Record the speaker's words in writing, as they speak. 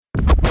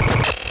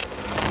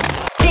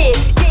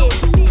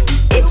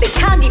the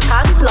Candy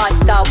Pants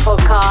Lifestyle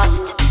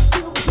Podcast.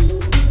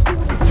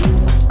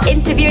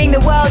 Interviewing the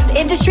world's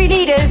industry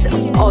leaders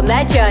on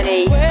their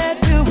journey. Where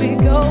do we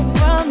go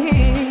from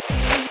here?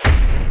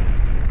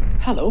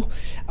 Hello,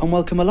 and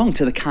welcome along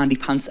to the Candy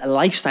Pants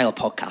Lifestyle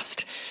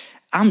Podcast.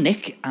 I'm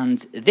Nick, and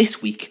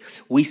this week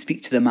we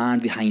speak to the man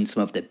behind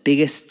some of the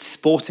biggest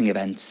sporting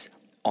events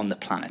on the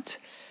planet.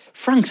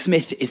 Frank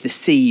Smith is the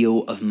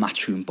CEO of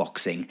Matchroom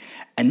Boxing,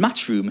 and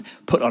Matchroom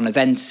put on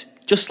events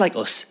just like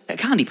us at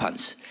Candy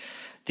Pants.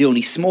 The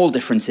only small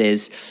difference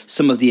is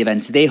some of the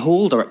events they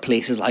hold are at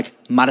places like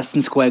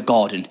Madison Square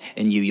Garden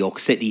in New York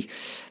City.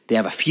 They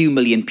have a few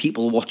million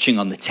people watching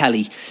on the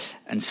telly,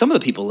 and some of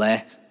the people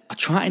there are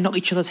trying to knock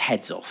each other's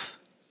heads off.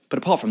 But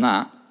apart from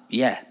that,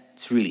 yeah,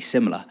 it's really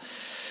similar.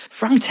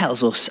 Frank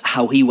tells us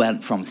how he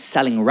went from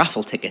selling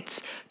raffle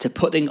tickets to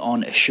putting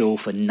on a show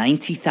for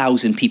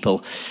 90,000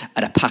 people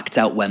at a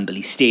packed-out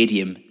Wembley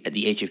Stadium at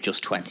the age of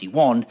just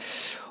 21,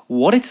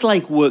 what it's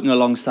like working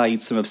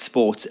alongside some of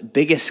sport's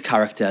biggest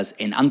characters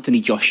in Anthony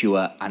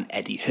Joshua and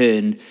Eddie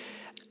Hearn,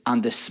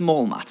 and the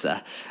small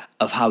matter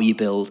of how you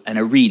build an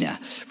arena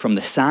from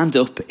the sand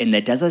up in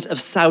the desert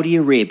of Saudi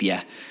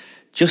Arabia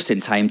just in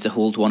time to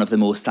hold one of the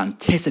most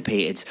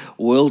anticipated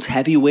world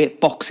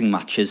heavyweight boxing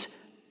matches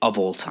of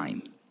all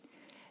time.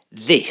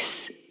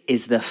 This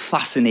is the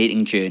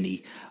fascinating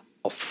journey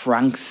of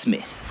Frank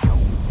Smith.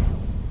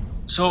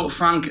 So,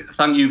 Frank,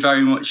 thank you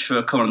very much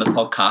for coming on the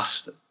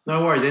podcast.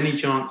 No worries. Any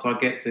chance I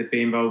get to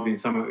be involved in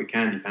something with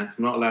Candy Pants,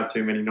 I'm not allowed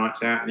too many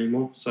nights out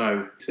anymore,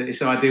 so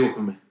it's ideal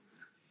for me.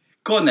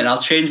 Go on then, I'll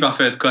change my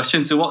first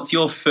question. So what's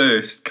your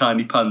first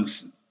Candy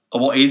Pants,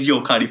 or what is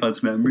your Candy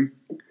Pants memory?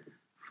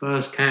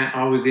 First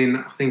I was in,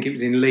 I think it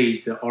was in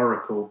Leeds at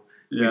Oracle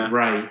with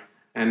Ray,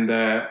 and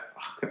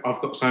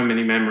I've got so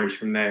many memories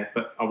from there,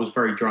 but I was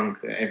very drunk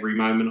at every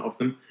moment of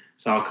them,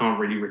 so I can't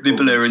really recall. They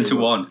blur into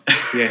one.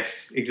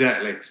 Yes,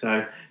 exactly.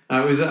 So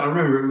I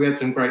remember we had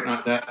some great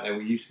nights out there.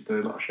 We used to do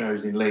a lot of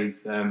shows in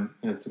Leeds.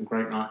 We had some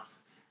great nights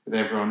with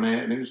everyone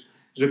there, and it was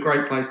a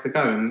great place to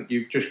go. And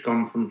you've just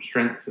gone from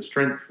strength to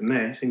strength from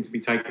there. You seem to be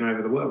taking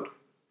over the world.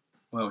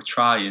 Well,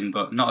 trying,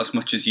 but not as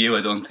much as you,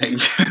 I don't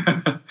think.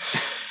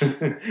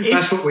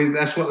 That's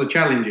what the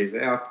challenge is.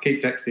 I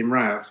keep texting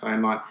Ray up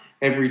saying, like,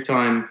 every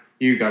time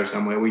you go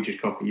somewhere, we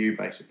just copy you,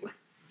 basically.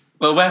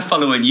 Well, we're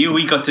following you.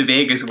 We got to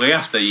Vegas way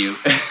after you.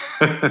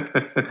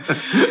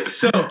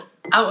 So,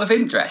 out of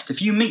interest,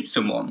 if you meet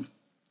someone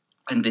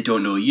and they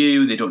don't know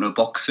you, they don't know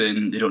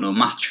boxing, they don't know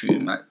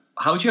Matchroom,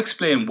 how do you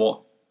explain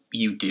what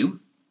you do?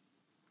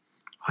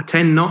 I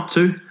tend not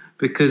to,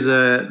 because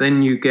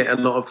then you get a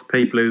lot of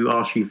people who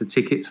ask you for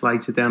tickets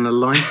later down the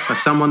line. If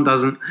someone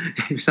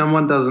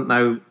doesn't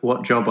know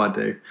what job I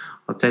do,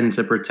 I tend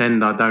to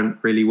pretend I don't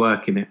really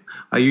work in it.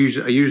 I use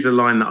the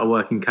line that I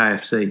work in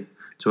KFC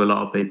to a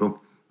lot of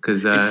people,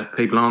 because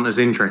people aren't as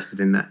interested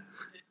in that.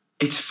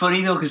 It's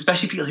funny though, because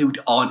especially people who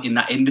aren't in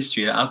that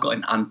industry. I've got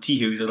an auntie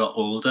who's a lot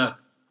older,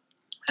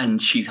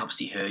 and she's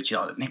obviously heard you.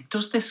 Like, Nick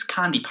does this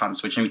Candy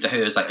Pants, which I mean to her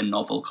is like a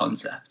novel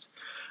concept.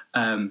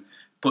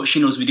 But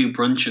she knows we do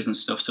brunches and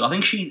stuff. So I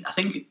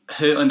think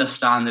her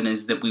understanding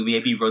is that we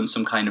maybe run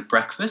some kind of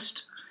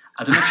breakfast.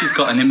 I don't know if she's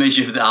got an image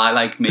of that I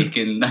like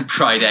making like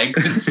fried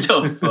eggs and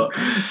stuff. But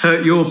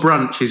your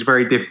brunch is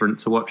very different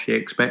to what she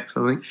expects,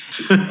 I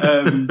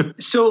think.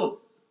 So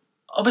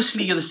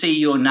obviously you're the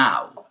CEO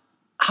now.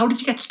 How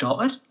did you get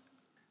started?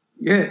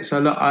 Yeah, so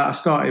look, I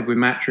started with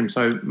Matchroom.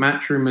 So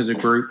Matchroom as a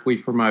group, we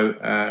promote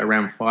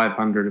around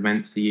 500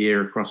 events a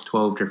year across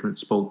 12 different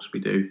sports we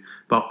do.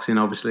 Boxing,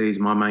 obviously, is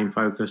my main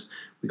focus.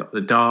 We got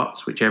the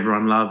darts, which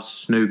everyone loves,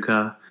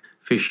 snooker,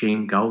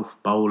 fishing, golf,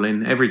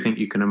 bowling, everything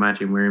you can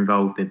imagine we're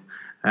involved in.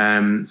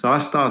 So I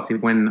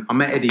started when I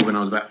met Eddie when I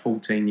was about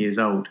 14 years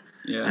old,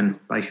 and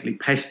basically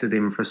pestered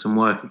him for some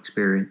work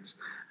experience.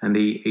 And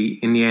he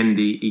in the end,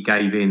 he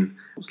gave in.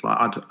 It was like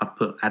I'd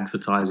put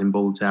advertising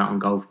boards out on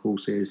golf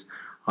courses.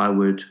 I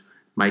would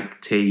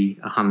make tea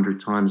 100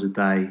 times a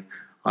day.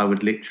 I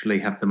would literally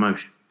have the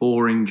most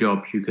boring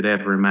jobs you could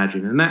ever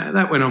imagine. And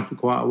that went on for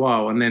quite a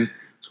while. And then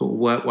sort of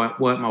worked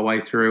my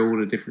way through all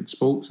the different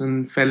sports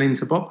and fell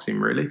into boxing,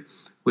 really,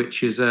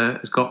 which has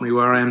got me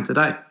where I am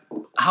today.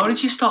 How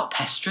did you start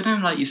pestering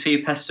him? Like you say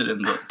you pestered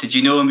him, but did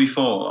you know him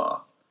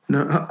before?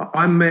 No,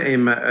 I met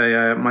him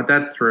at my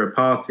dad threw a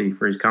party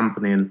for his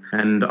company,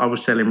 and I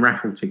was selling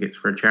raffle tickets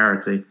for a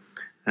charity.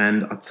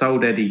 And I'd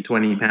sold Eddie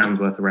 £20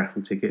 worth of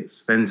raffle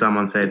tickets. Then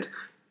someone said,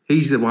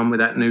 he's the one with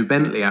that new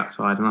Bentley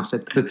outside. And I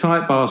said, the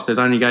tight bastard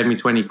only gave me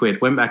 20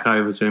 quid. Went back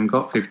over to him,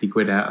 got 50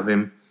 quid out of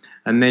him.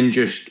 And then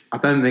I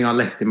don't think I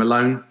left him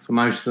alone for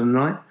most of the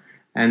night,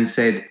 and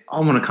said, I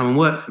want to come and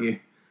work for you.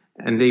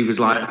 And he was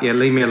like, yeah,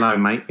 leave me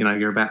alone, mate. You know,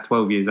 you're about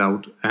 12 years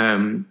old.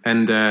 In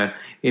the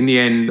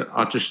end,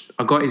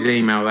 I got his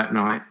email that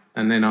night.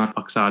 And then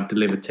I'd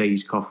deliver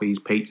teas, coffees,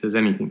 pizzas,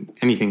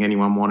 anything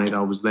anyone wanted,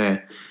 I was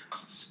there.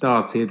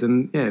 Started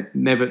and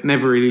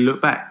never really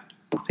looked back.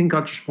 I think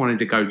I just wanted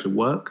to go to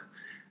work,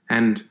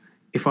 and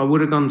if I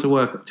would have gone to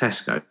work at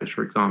Tesco's,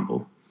 for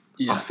example,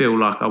 I feel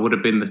like I would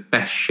have been the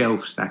best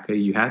shelf stacker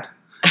you had.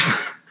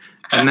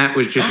 And that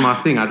was just my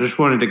thing. I just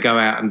wanted to go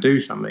out and do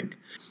something.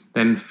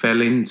 Then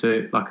fell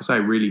into, like I say,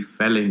 really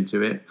fell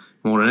into it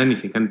more than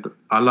anything. And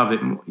I love it.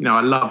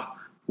 I love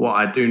what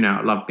I do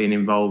now. I love being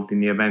involved in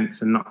the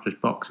events and not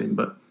just boxing,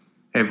 but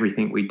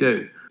everything we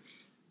do.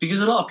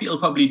 Because a lot of people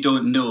probably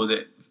don't know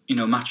that,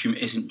 Matchroom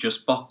isn't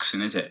just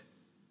boxing, is it?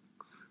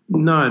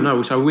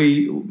 No. So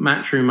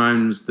Matchroom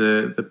owns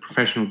the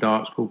Professional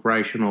Darts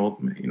Corporation, or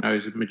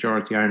is a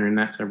majority owner in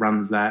that, so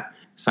runs that.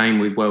 Same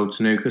with World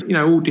Snooker.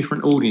 All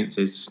different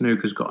audiences.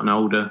 Snooker's got an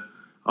older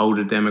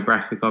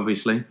demographic,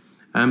 obviously,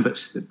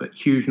 but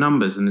huge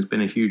numbers, and there's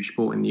been a huge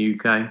sport in the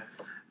UK.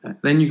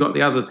 Then you've got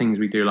the other things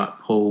we do, like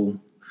pool,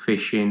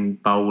 fishing,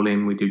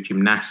 bowling. We do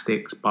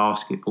gymnastics,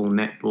 basketball,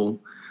 netball,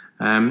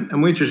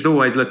 and we're just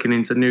always looking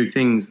into new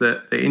things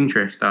that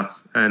interest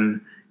us.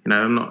 And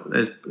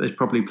there's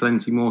probably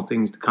plenty more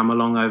things to come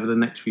along over the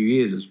next few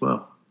years as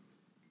well.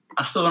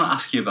 I still want to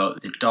ask you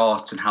about the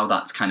darts and how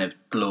that's kind of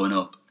blown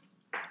up.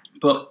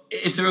 But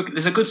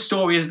there's a good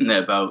story, isn't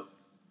there, about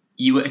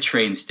you at a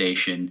train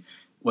station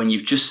when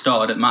you've just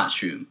started at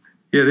Matchroom?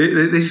 Yeah,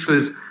 this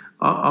was...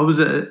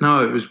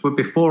 it was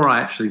before I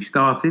actually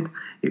started.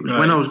 It was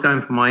when I was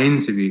going for my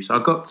interview. So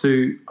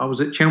I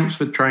was at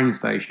Chelmsford train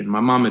station.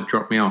 My mum had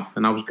dropped me off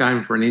and I was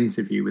going for an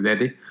interview with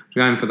Eddie. I was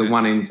going for the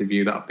one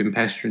interview that I've been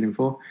pestering him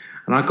for.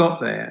 And I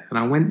got there and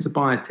I went to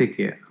buy a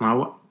ticket and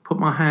I put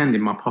my hand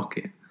in my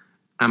pocket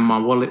and my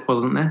wallet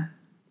wasn't there.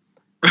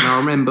 And I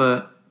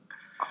remember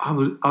I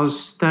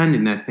was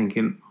standing there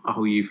thinking,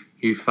 oh, you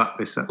fucked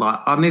this up. Like,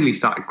 I nearly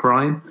started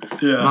crying.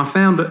 Yeah. And I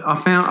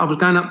was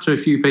going up to a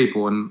few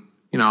people and,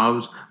 I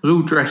was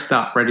all dressed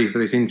up, ready for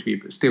this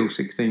interview, but still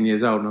 16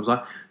 years old. And I was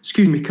like,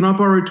 excuse me, can I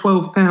borrow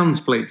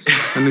 £12, please?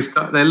 And this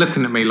guy, they're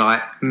looking at me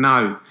like,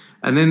 no.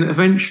 And then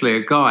eventually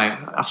a guy,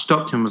 I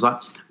stopped him and was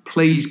like,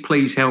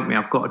 please help me.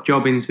 I've got a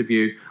job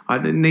interview. I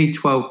need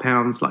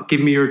 £12. Like,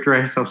 give me your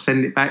address. I'll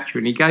send it back to you.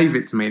 And he gave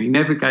it to me and he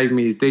never gave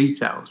me his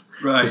details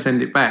to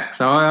send it back.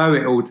 So I owe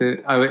it all to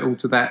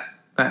that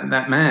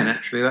man,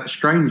 actually, that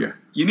stranger.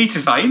 You need to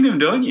find him,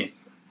 don't you?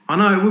 I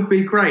know, it would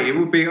be great. It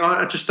would be.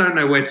 I just don't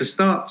know where to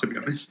start, to be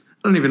honest.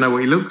 I don't even know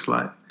what he looks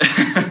like.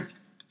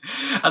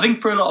 I think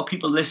for a lot of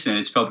people listening,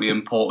 it's probably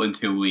important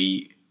who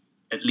we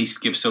at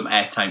least give some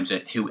airtime to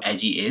who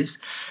Eddie is,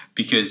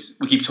 because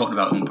we keep talking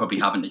about him and probably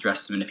haven't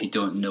addressed him, and if you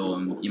don't know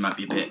him, you might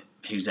be a bit,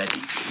 who's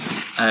Eddie?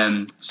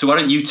 So why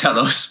don't you tell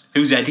us,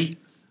 who's Eddie?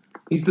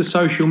 He's the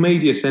social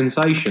media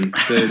sensation,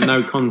 the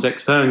no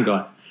context turn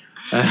guy.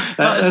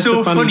 That's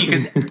so funny,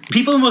 because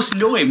people must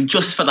know him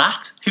just for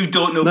that, who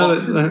don't know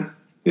boxing.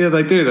 Yeah,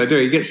 they do.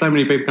 He gets so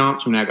many people come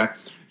up to him now and go,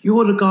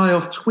 you're the guy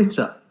off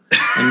Twitter.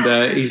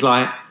 And he's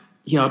like,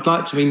 yeah, I'd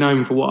like to be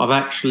known for what I've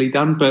actually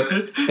done, but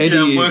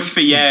Eddie worked for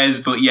years,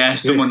 but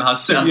someone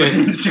has set up an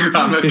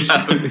Instagram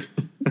account.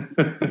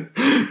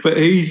 But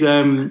he's...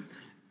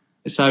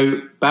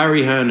 so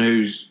Barry Hearn,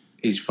 who's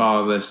his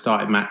father,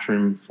 started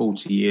Matchroom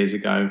 40 years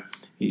ago.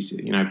 He's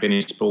been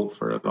in sport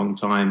for a long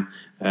time.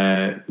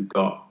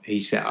 He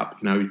set up,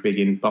 he was big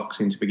in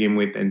boxing to begin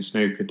with, then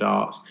snooker,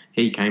 darts.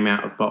 He came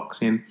out of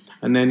boxing,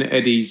 and then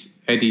Eddie's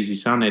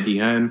his son, Eddie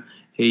Hearn.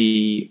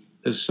 He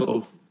has sort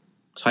of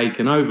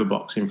taken over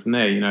boxing from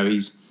there.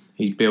 He's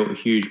built a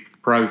huge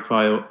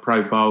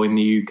profile in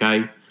the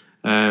UK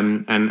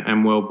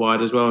and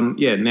worldwide as well. And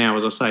now,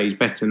 as I say, he's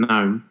better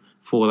known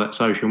for that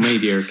social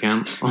media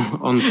account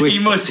on Twitter.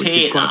 He must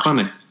hate is quite that.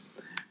 Funny.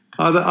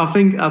 I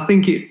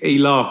think he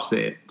laughs at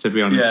it, to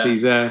be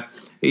honest. Yeah.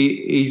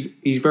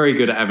 He's very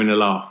good at having a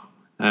laugh,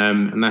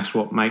 and that's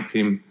what makes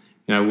him,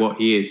 what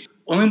he is.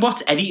 I mean,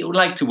 what's Eddie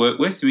like to work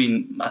with? I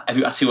mean,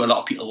 I see what a lot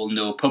of people will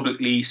know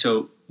publicly.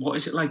 So, what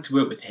is it like to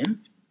work with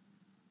him?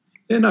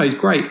 Yeah, no, he's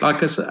great.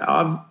 Like I said,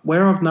 I've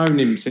known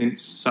him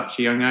since such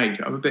a young age.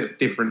 I have a bit of a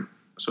different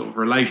sort of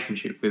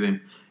relationship with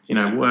him.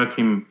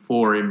 Working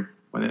for him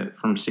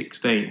from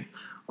 16.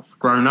 I've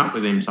grown up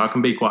with him, so I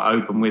can be quite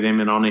open with him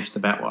and honest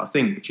about what I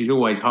think, which is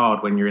always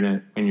hard when you're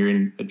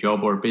in a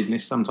job or a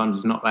business. Sometimes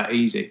it's not that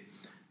easy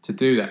to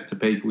do that to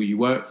people you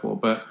work for.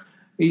 But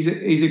he's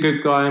a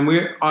good guy, and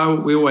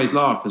we always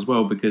laugh as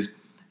well, because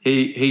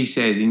he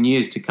says in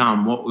years to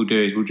come, what we'll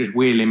do is we'll just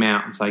wheel him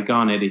out and say, "Go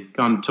on, Eddie,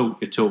 go and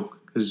talk your talk,"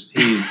 because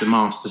he is the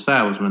master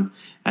salesman,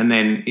 and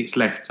then it's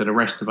left to the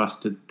rest of us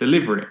to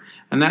deliver it.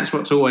 And that's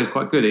what's always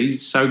quite good.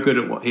 He's so good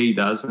at what he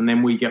does, and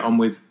then we get on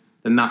with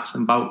the nuts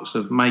and bolts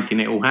of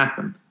making it all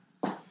happen.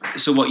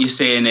 So what you're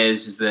saying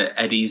is that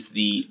Eddie's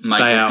the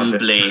Michael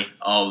Bublé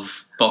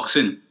of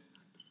boxing.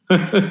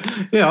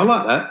 Yeah, I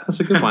like that. That's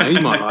a good one. He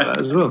might like that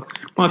as well.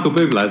 Michael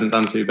Bublé hasn't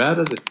done too bad,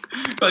 has he?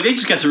 Well, he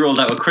just gets rolled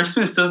out at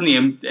Christmas, doesn't he?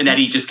 And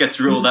Eddie just gets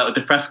rolled out at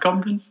the press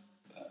conference.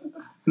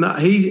 No,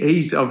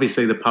 he's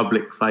obviously the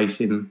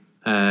public-facing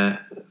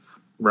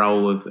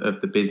role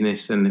of the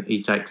business, and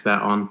he takes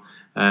that on.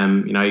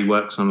 He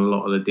works on a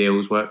lot of the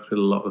deals, works with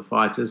a lot of the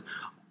fighters.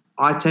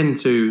 I tend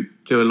to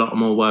do a lot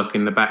more work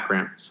in the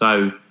background.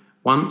 So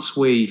once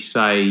we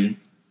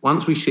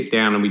sit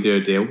down and we do a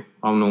deal,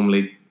 I'll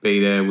normally be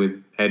there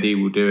with Eddie,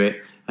 we'll do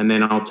it, and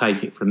then I'll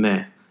take it from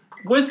there.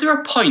 Was there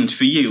a point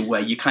for you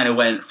where you kind of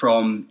went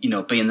from,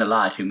 being the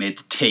lad who made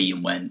the tea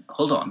and went,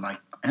 hold on, I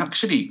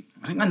think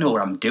I know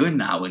what I'm doing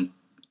now, and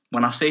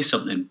when I say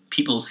something,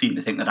 people seem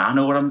to think that I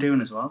know what I'm doing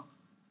as well?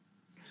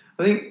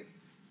 I think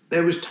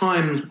there was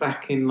times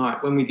back in,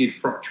 like, when we did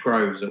Froch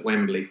Groves at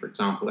Wembley, for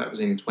example. That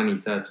was in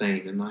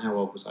 2013, and how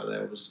old was I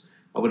there?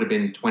 I would have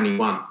been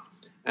 21.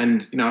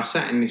 And, I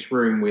sat in this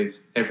room with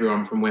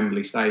everyone from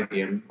Wembley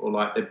Stadium, or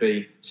like there'd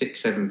be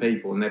 6-7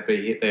 people, and they'd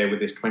be there with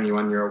this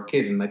 21-year-old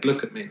kid, and they'd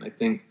look at me and they'd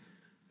think,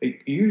 are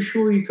you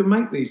sure you can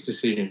make these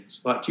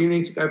decisions? Like, do you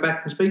need to go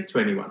back and speak to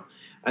anyone?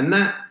 And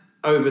that,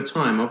 over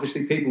time,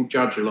 obviously people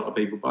judge a lot of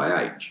people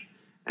by age.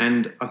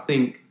 And I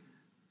think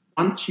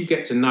once you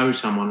get to know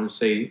someone and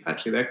see,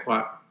 actually, they're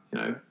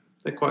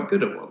quite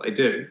good at what they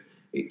do,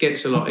 it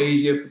gets a lot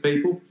easier for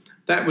people.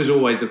 That was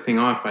always the thing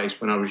I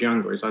faced when I was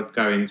younger, is I'd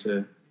go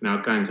into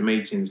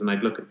meetings and they'd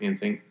look at me and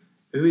think,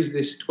 who is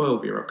this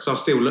 12-year-old?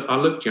 Because I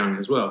looked young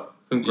as well,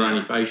 couldn't grow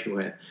any facial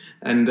hair.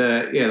 And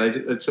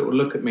they'd sort of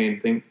look at me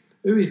and think,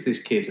 who is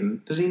this kid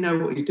and does he know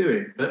what he's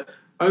doing? But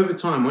over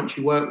time, once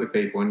you work with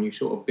people and you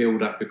sort of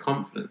build up your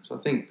confidence, I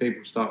think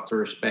people start to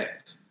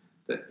respect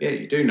that, yeah,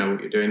 you do know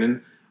what you're doing.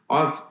 And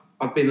I've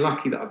been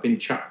lucky that I've been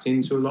chucked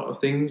into a lot of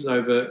things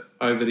over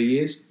the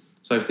years.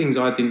 So things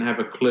I didn't have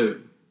a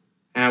clue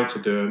how to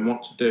do and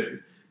what to do,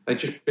 they'd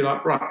just be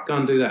like, right, go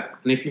and do that.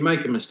 And if you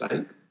make a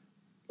mistake,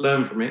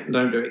 learn from it and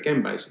don't do it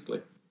again,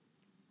 basically.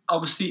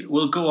 Obviously,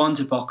 we'll go on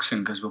to boxing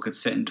because we could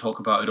sit and talk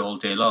about it all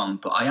day long,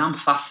 but I am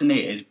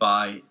fascinated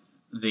by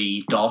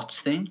the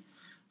darts thing.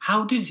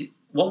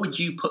 What would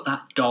you put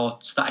that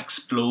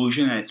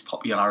explosion and its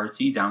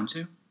popularity down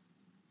to?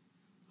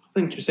 I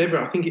think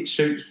I think it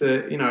suits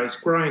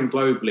it's growing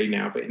globally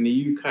now, but in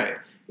the UK,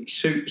 it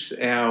suits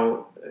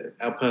our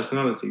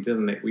personality,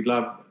 doesn't it? We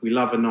love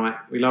a night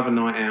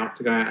out,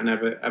 to go out and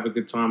have a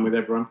good time with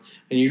everyone.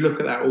 And you look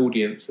at that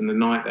audience and the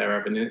night they're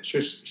having, and it's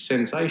just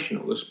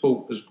sensational. The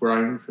sport has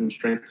grown from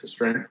strength to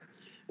strength,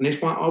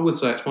 and I would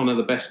say it's one of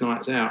the best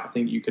nights out I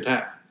think you could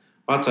have.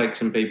 I take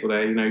some people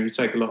there. You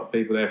take a lot of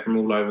people there from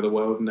all over the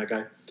world, and they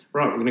go,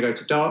 right, we're going to go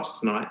to darts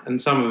tonight. And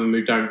some of them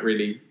who don't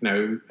really,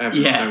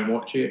 don't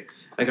watch it,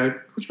 they go,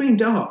 what do you mean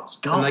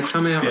darts? And they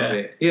come out of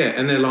it. Yeah,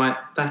 and they're like,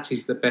 that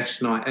is the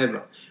best night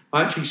ever.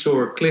 I actually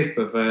saw a clip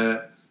of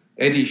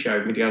Eddie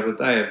showed me the other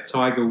day of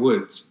Tiger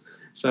Woods.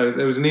 So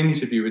there was an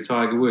interview with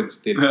Tiger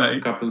Woods a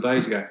couple of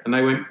days ago, and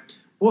they went,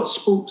 what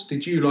sports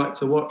did you like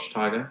to watch,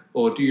 Tiger?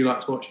 Or do you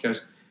like to watch? He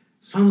goes,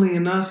 funnily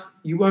enough,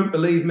 you won't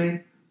believe me,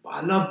 but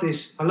I love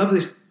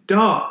this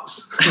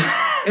darts.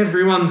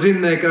 Everyone's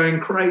in there going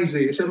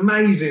crazy. It's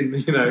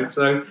amazing,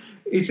 So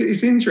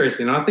it's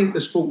interesting. I think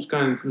the sport's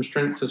going from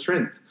strength to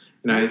strength.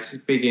 It's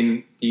big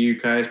in the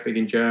UK, it's big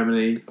in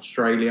Germany,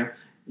 Australia,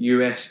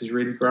 US is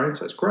really growing,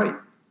 so it's great.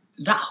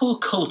 That whole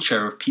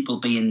culture of people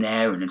being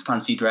there and in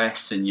fancy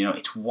dress and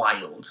it's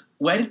wild.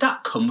 Where did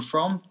that come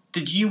from?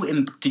 Did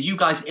you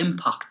guys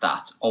impact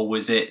that, or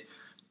was it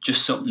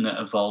just something that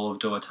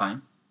evolved over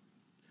time?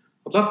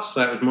 I'd love to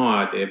say it was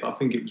my idea, but I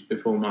think it was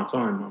before my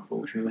time,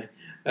 unfortunately.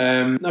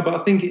 No, but I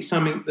think it's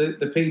something that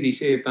the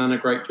PDC have done a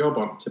great job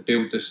on to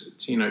build this,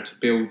 to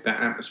build that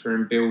atmosphere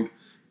and build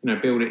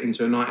it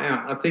into a night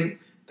out. I think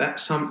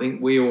that's something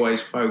we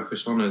always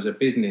focus on as a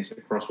business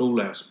across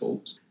all our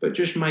sports, but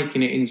just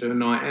making it into a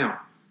night out.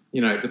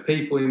 The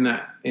people in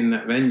that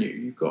venue,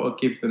 you've got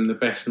to give them the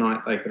best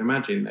night they can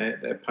imagine.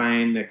 They're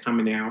paying, they're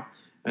coming out,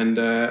 and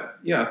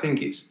I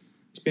think it's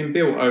been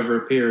built over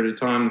a period of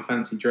time. The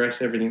fancy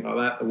dress, everything like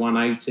that, the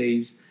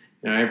 180s,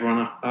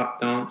 everyone up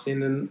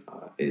dancing, and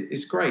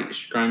it's great.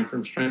 It's going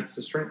from strength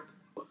to strength.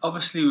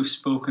 Obviously, we've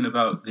spoken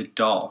about the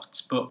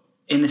darts, but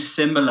in a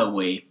similar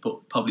way,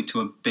 but probably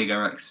to a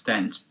bigger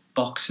extent,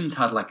 boxing's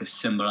had like a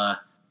similar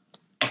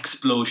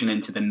explosion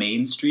into the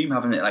mainstream,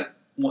 haven't it? Like,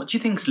 what do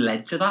you think's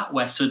led to that,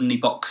 where suddenly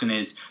boxing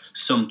is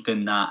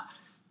something that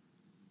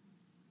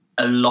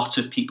a lot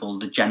of people,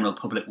 the general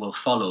public, will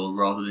follow,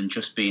 rather than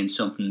just being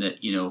something that,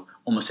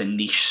 almost a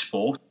niche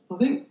sport? I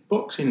think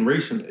boxing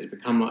recently has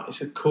become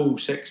it's a cool,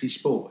 sexy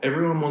sport.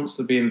 Everyone wants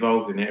to be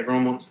involved in it.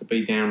 Everyone wants to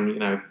be down,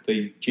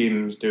 the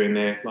gyms doing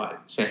their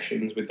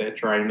sessions with their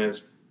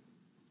trainers.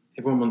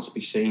 Everyone wants to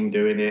be seen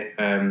doing it.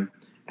 And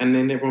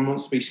then everyone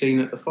wants to be seen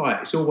at the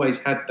fight. It's always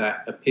had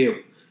that appeal.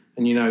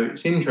 And,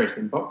 it's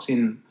interesting.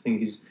 Boxing, I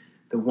think, is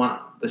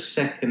the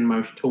second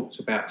most talked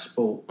about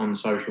sport on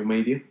social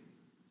media.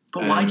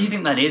 But why do you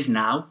think that is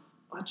now?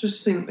 I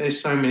just think there's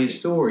so many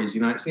stories.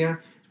 It's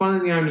one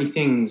of the only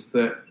things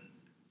that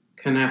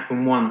can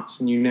happen once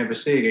and you never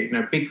see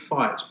again. Big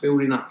fights,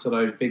 building up to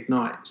those big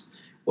nights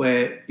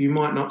where you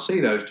might not see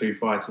those two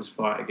fighters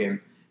fight again.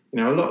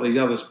 A lot of these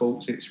other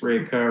sports, it's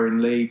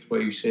reoccurring leagues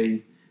where you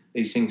see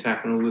these things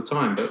happen all the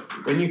time. But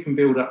when you can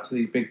build up to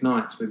these big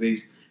nights with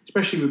these,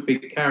 especially with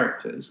big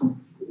characters,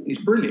 it's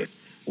brilliant.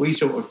 We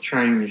sort of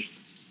changed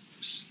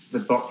the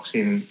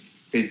boxing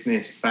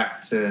business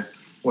back to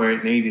where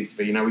it needed to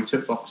be. We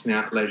took boxing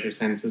out of leisure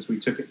centres, we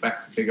took it back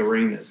to big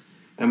arenas,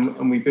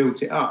 and we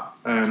built it up.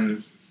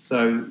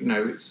 So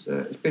it's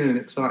been an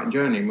exciting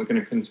journey, and we're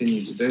going to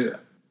continue to do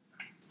that.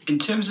 In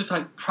terms of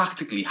like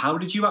practically, how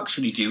did you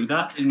actually do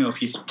that? You know,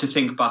 if you to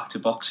think back to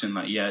boxing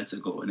like years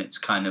ago, and it's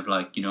kind of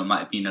like, you know, it might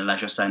have been a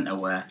leisure centre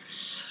where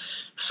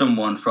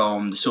someone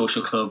from the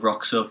social club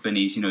rocks up and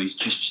he's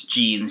just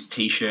jeans,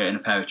 t-shirt, and a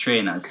pair of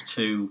trainers,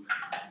 to,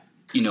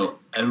 you know,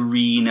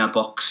 arena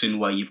boxing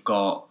where you've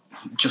got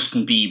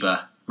Justin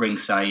Bieber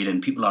ringside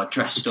and people are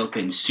dressed up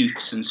in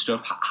suits and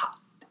stuff.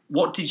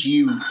 What did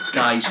you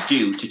guys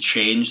do to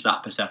change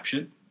that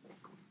perception?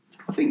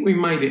 I think we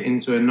made it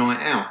into a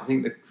night out. I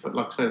think,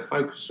 like I say, the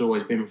focus has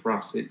always been for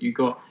us that you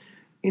got,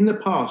 in the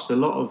past, a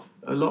lot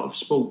of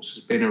sports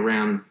has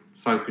been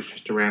focused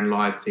just around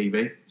live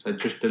TV, so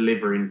just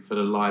delivering for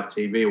the live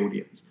TV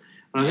audience.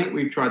 And I think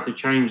we've tried to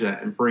change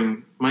that and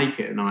make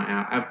it a night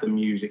out, have the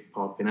music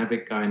popping, have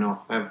it going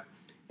off, have,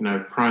 you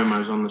know,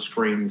 promos on the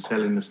screen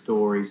selling the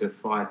stories of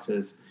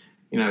fighters,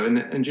 you know,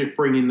 and just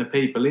bringing the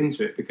people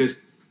into it, because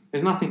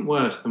there's nothing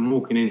worse than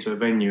walking into a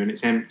venue and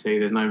it's empty,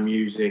 there's no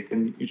music,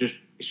 and it's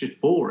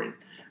just boring.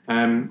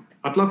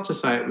 I'd love to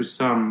say it was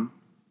some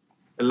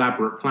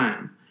elaborate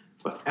plan,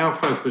 but our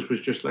focus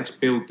was just, let's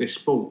build this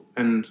sport.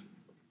 And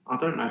I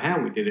don't know how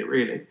we did it,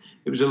 really.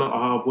 It was a lot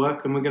of hard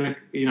work, and we're going to,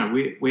 you know,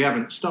 we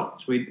haven't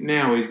stopped.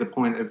 Now is the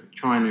point of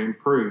trying to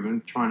improve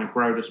and trying to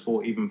grow the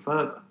sport even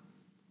further.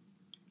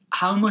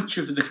 How much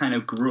of the kind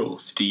of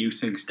growth do you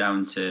think is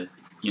down to,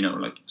 you know,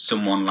 like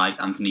someone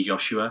like Anthony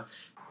Joshua?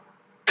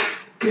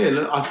 Yeah,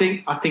 look, I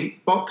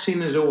think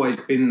boxing has always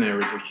been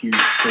there as a huge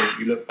sport.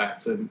 You look back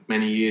to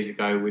many years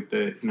ago with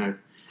the, you know,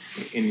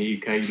 in the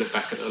UK, you look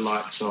back at the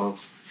likes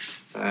of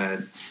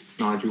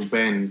Nigel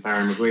Benn,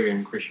 Barry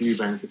McGuigan, Chris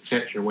Eubank,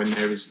 etc., when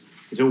there's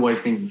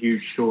always been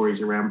huge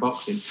stories around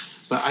boxing.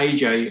 But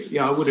AJ,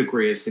 yeah, I would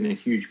agree, has been a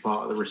huge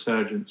part of the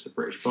resurgence of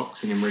British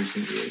boxing in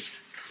recent years,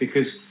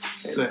 because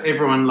look,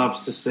 everyone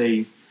loves to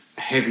see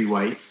a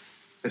heavyweight,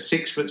 a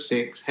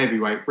 6'6"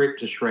 heavyweight ripped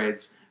to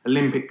shreds,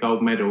 Olympic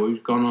gold medal, who's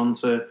gone on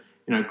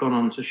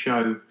to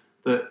show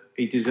that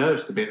he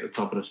deserves to be at the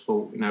top of the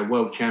sport. You know,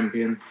 world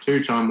champion,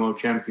 2-time world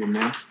champion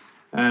now.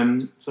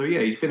 So yeah,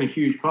 he's been a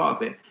huge part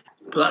of it.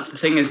 But that's the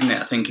thing, isn't it?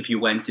 I think if you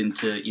went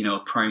into, you know, a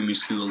primary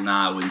school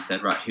now and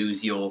said, right,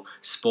 who's your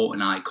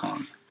sporting icon?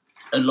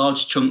 A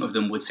large chunk of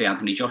them would say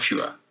Anthony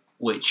Joshua,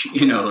 which,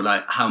 you know,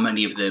 like how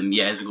many of them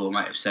years ago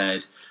might have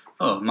said,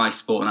 oh, my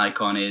sporting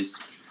icon is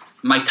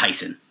Mike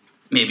Tyson.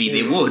 Maybe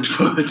they would,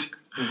 but...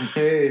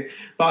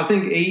 But I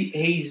think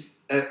he's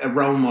a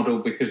role model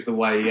because of the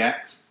way he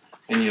acts,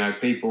 and, you know,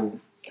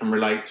 people can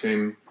relate to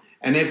him,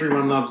 and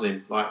everyone loves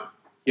him. Like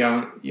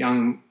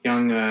young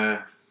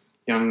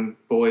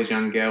boys,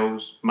 young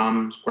girls,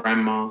 mums,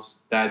 grandmas,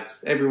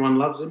 dads. Everyone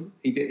loves him.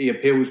 He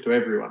appeals to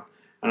everyone,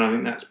 and I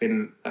think that's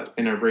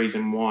been a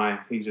reason why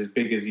he's as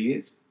big as he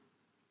is.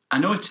 I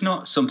know it's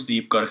not something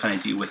you've got to kind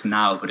of deal with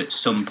now, but at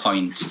some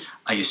point,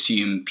 I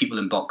assume people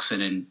in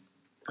boxing, and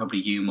probably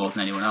you more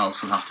than anyone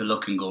else, will have to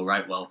look and go,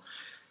 right, well,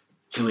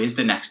 who is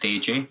the next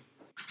AJ?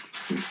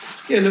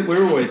 Yeah, look,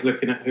 we're always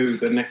looking at who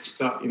the next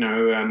star, you know,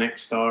 who our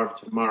next star of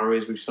tomorrow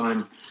is. We've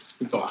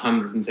got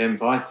 110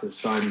 fighters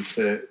signed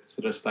to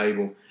the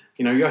stable.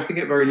 You know, you have to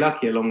get very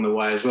lucky along the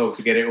way as well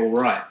to get it all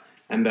right.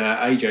 And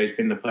AJ's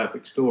been the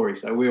perfect story.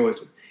 So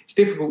it's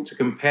difficult to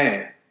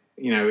compare,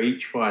 you know,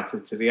 each fighter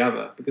to the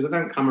other, because they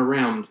don't come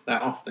around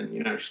that often,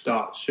 you know,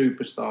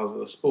 superstars of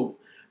the sport.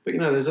 But, you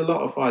know, there's a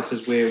lot of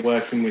fighters we're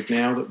working with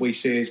now that we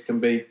see as can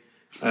be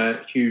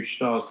huge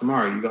stars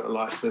tomorrow. You've got the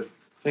likes of,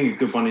 I think a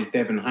good one is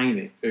Devin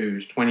Haney,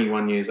 who's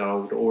 21 years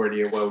old,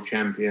 already a world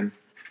champion.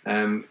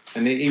 And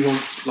he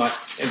wants, like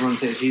everyone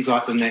says, he's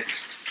like the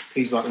next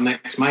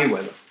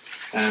Mayweather.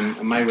 And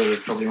Mayweather's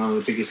probably one of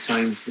the biggest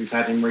names we've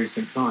had in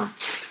recent time.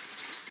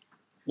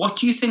 What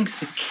do you think's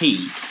the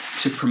key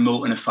to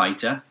promoting a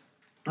fighter?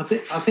 I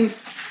think,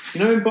 you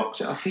know, in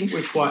boxing, I think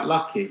we're quite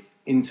lucky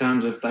in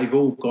terms of they've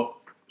all got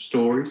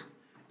stories.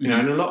 You know,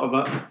 and a lot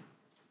of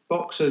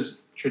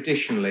boxers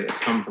traditionally have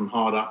come from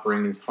hard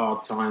upbringings,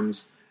 hard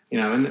times, you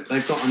know, and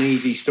they've got an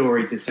easy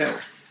story to tell.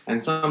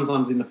 And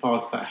sometimes in the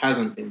past that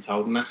hasn't been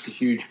told, and that's a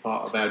huge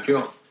part of our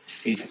job,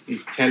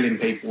 is telling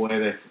people where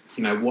they've,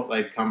 you know, what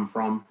they've come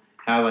from,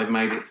 how they've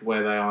made it to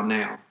where they are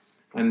now.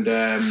 And,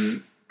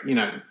 you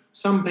know,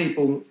 some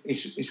people,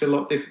 it's a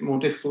lot more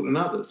difficult than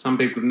others. Some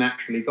people have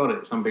naturally got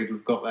it. Some people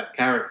have got that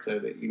character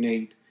that you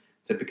need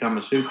to become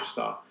a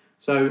superstar.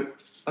 So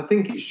I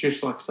think it's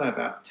just, like I say,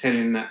 about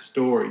telling that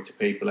story to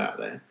people out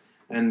there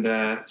and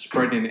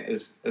spreading it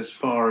as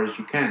far as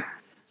you can.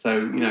 So,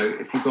 you know,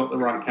 if you've got the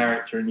right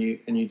character and you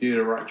do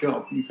the right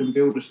job, you can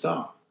build a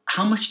star.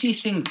 How much do you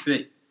think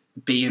that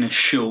being a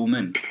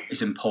showman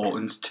is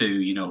important to,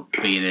 you know,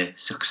 being a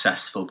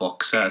successful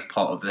boxer as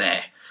part of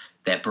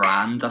their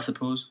brand, I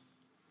suppose?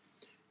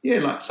 Yeah,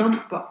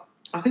 but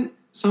I think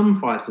some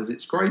fighters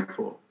it's great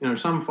for. You know,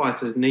 some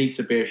fighters need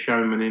to be a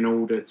showman in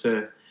order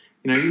to,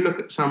 you know, you look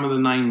at some of the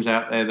names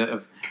out there that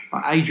have,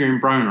 like Adrian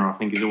Broner, I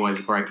think is always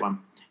a great one.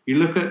 You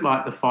look at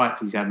like the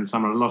fights he's had and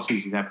some of the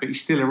losses he's had, but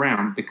he's still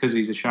around because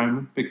he's a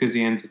showman, because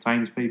he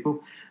entertains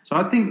people. So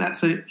I think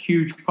that's a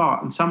huge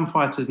part. And some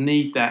fighters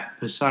need that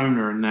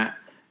persona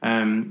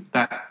and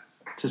that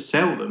to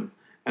sell them.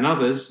 and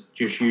others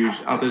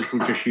will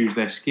just use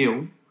their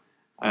skill.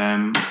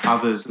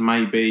 Others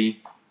may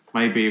be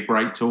a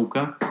great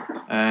talker.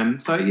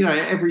 So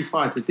every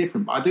fight is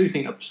different. But I do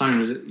think a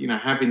persona is,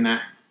 having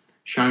that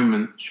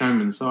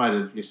showman side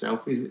of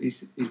yourself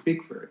is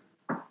big for it.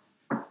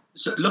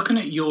 So looking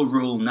at your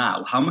role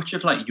now, how much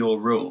of like your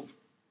role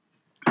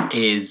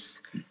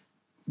is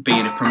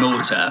being a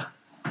promoter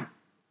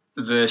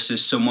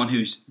versus someone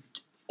who's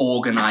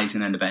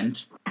organising an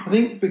event? I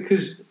think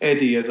because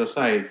Eddie, as I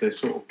say, is the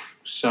sort of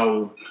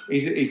soul.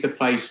 He's the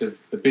face of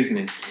the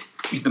business.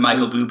 He's the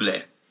Michael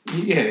Bublé.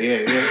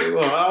 Yeah.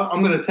 Well,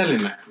 I'm going to tell him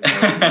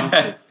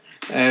that.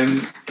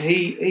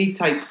 He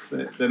takes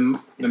the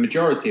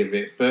majority of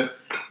it, but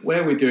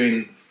where we're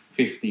doing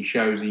 50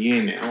 shows a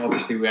year now,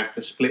 obviously we have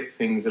to split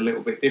things a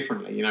little bit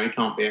differently. He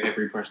can't be at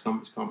every press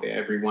conference, can't be at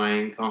every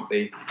weigh-in, can't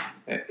be,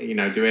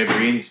 do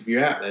every interview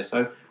out there.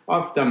 So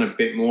I've done a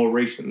bit more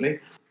recently.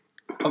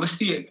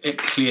 Obviously, it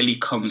clearly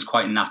comes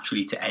quite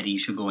naturally to Eddie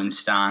to go and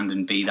stand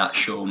and be that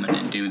showman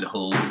and do the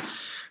whole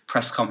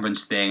press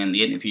conference thing and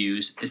the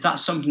interviews. Is that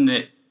something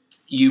that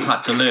you've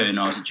had to learn,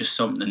 or is it just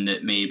something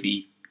that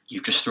maybe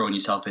you've just thrown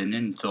yourself in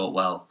and thought,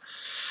 well,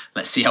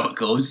 let's see how it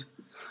goes?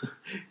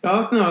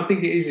 No, I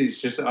think it is. It's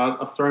just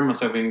I've thrown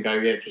myself in and go,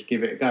 yeah, just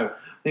give it a go.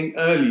 I think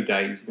early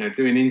days,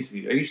 doing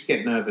interviews, I used to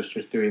get nervous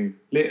just doing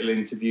little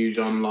interviews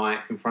on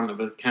in front of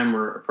a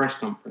camera at a press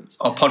conference.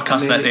 Or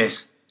podcasts like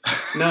this.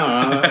 No,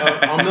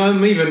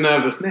 I'm even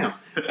nervous now.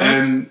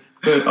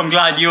 But I'm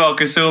glad you are,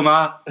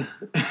 Kasuma.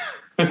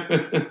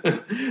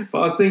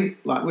 But I think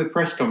with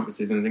press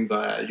conferences and things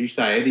like that, as you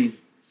say,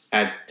 Eddie's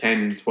had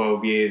 10,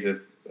 12 years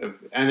of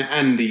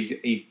and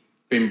he's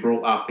been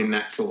brought up in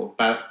that sort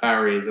of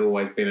Barry has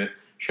always been a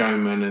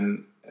showman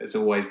and has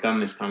always done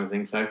this kind of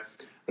thing. So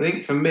I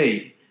think for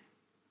me,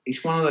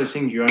 it's one of those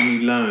things you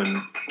only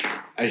learn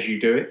as you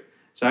do it.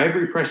 So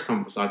every press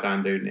conference I go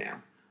and do now,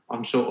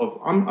 I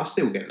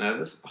still get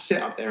nervous. I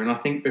sit up there and I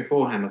think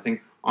beforehand,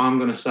 I'm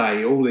going to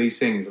say all these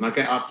things, and I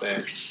get up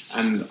there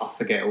and I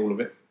forget all of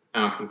it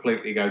and I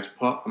completely go to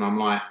pot, and I'm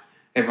like,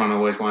 everyone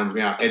always winds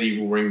me up. Eddie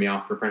will ring me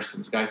after a press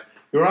conference and go,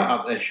 "You're right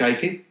up there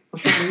shaking.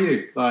 What's wrong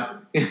with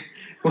you?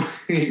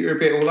 You're a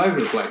bit all over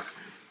the place."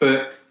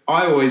 But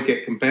I always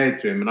get compared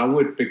to him, and I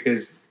would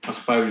because I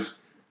suppose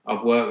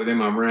I've worked with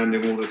him, I'm around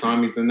him all the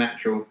time. He's the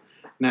natural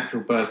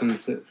person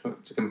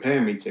to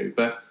compare me to.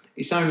 But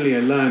it's only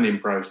a learning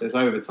process.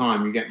 Over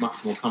time, you get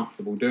much more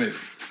comfortable doing it.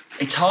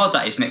 It's hard,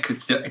 that, isn't it?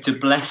 Because it's a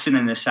blessing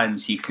in the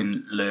sense you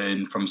can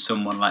learn from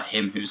someone like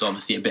him who's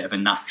obviously a bit of a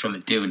natural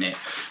at doing it,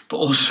 but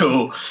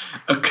also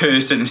a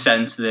curse in the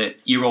sense that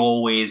you're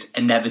always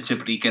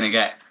inevitably going to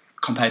get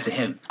compared to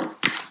him.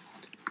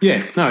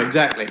 Yeah, no,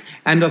 exactly.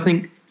 And I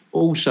think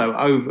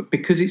also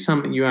because it's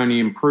something you only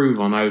improve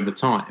on over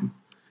time,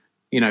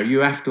 you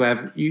have to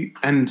have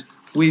and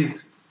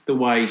with the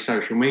way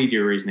social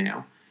media is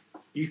now,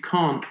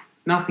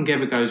 nothing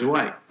ever goes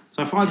away.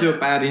 So if I do a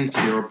bad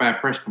interview or a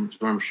bad press conference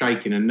where I'm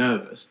shaking and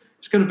nervous,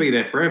 it's going to be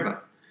there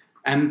forever.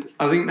 And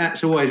I think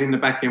that's always in the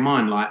back of your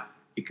mind,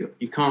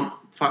 you can't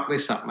fuck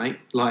this up, mate.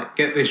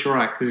 Get this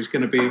right, because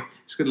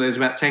there's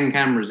about 10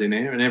 cameras in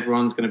here and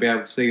everyone's going to be able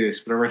to see this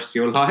for the rest of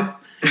your life.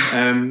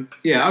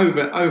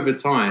 Over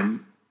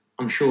time,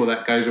 I'm sure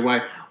that goes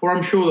away. Or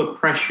I'm sure the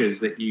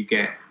pressures that you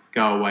get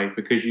go away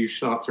because you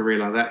start to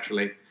realise,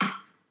 actually,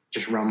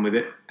 just run with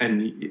it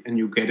and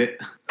you'll get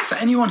it. For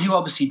anyone who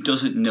obviously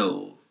doesn't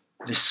know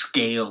the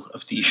scale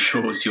of these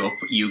shows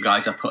you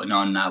guys are putting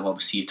on now,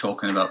 obviously you're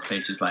talking about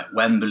places like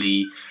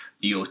Wembley,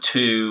 the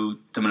O2,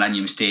 the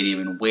Millennium Stadium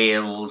in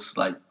Wales,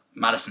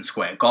 Madison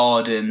Square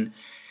Garden.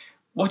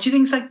 What do you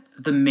think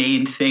is the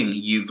main thing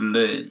you've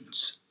learned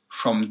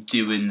from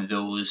doing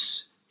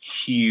those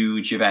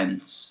huge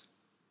events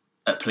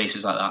at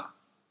places like that?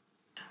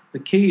 The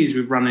key is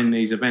with running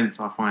these events,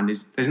 I find,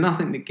 is there's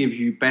nothing that gives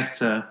you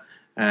better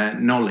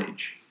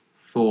knowledge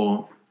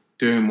for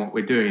doing what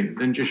we're doing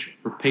than just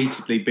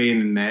repeatedly being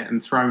in there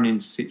and thrown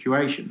into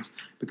situations,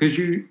 because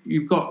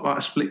you've got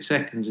a split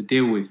second to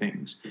deal with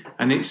things,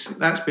 and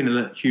that's been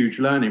a huge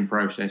learning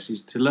process,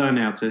 is to learn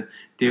how to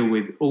deal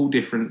with all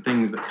different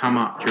things that come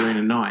up during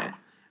a night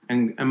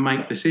and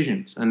make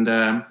decisions. And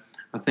I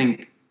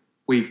think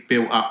we've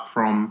built up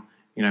from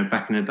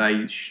back in the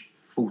day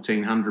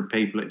 1,400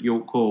 people at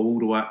York Hall all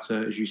the way up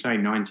to, as you say,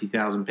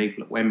 90,000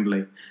 people at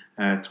Wembley,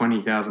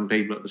 20,000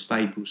 people at the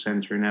Staples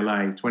Centre in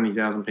LA,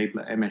 20,000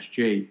 people at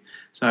MSG.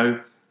 So,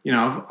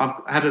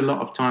 I've had a lot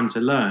of time to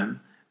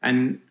learn,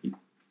 and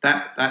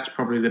that's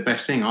probably the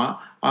best thing. I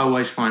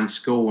always find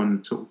school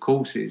and sort of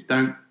courses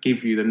don't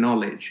give you the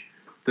knowledge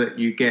that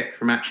you get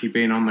from actually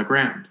being on the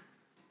ground.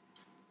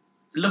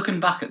 Looking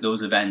back at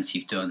those events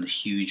you've done, the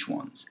huge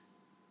ones,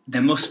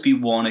 there must be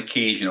one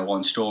occasion or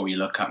one story you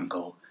look at and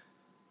go,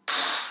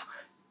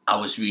 I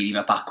was really,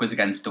 my back was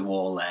against the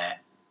wall there.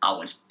 I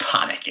was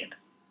panicking.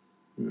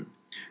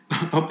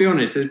 I'll be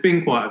honest, there's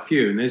been quite a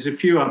few, and there's a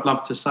few I'd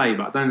love to say,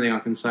 but I don't think I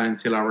can say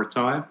until I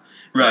retire.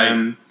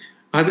 Right.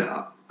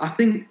 I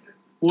think...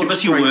 Give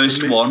us your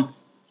worst one.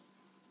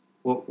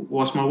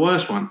 What's my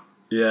worst one?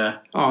 Yeah.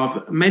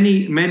 Oh,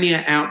 many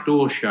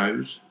outdoor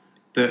shows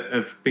that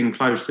have been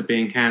close to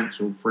being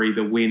cancelled for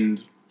either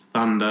wind,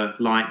 thunder,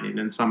 lightning,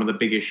 and some of the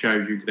biggest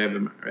shows you could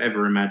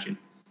ever imagine.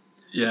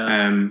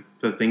 Yeah.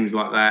 For things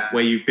like that,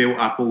 where you've built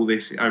up all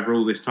this over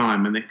all this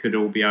time, and it could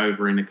all be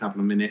over in a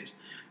couple of minutes.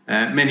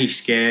 Many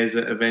scares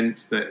at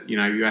events that you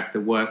have to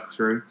work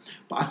through.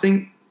 But I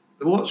think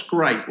what's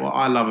great, what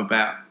I love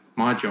about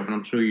my job, and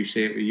I'm sure you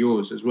see it with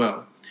yours as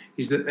well,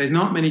 is that there's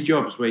not many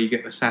jobs where you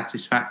get the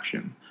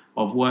satisfaction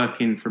of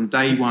working from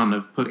day one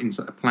of putting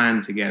a plan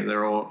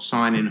together or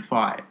signing a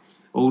fight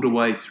all the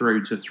way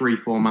through to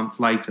 3-4 months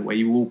later, where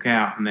you walk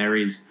out and there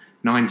is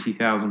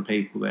 90,000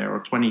 people there or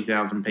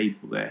 20,000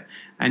 people there,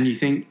 and you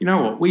think, you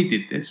know what, we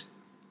did this,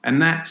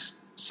 and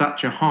that's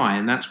such a high,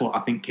 and that's what I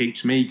think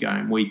keeps me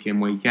going week in,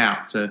 week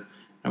out.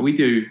 We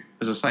do,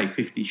 as I say,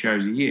 50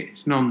 shows a year.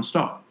 It's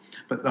non-stop,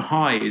 but the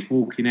high is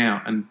walking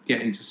out and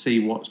getting to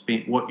see what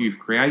you've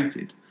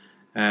created.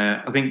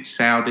 I think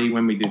Saudi,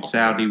 when we did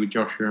Saudi with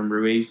Joshua and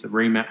Ruiz, the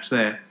rematch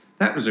there,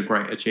 that was a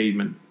great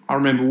achievement. I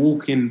remember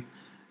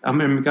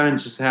going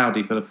to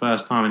Saudi for the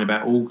first time in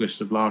about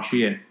August of last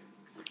year,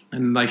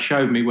 and they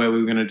showed me where we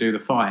were going to do the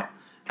fight,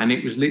 and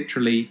it was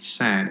literally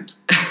sand.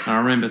 I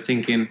remember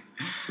thinking,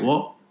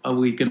 what are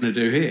we going to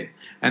do here?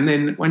 And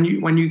then when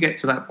you get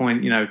to that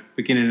point,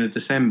 beginning of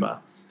December,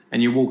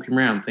 and you're walking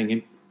around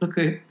thinking, look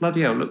at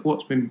bloody hell, look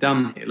what's been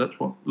done here,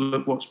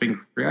 look what's been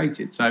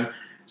created.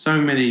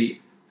 So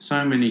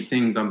many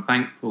things I'm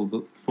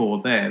thankful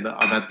for there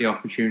that I've had the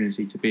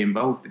opportunity to be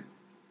involved in.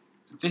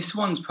 This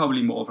one's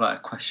probably more of like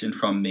a question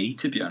from me,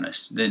 to be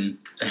honest, than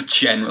a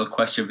general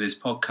question for this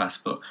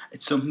podcast, but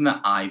it's something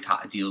that I've had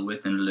to deal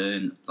with and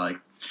learn. Like,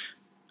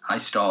 I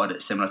started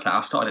at similar time.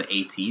 I started at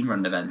 18,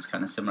 running events,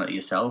 kind of similar to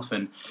yourself,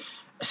 and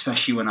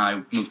especially when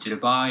I moved to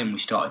Dubai and we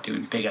started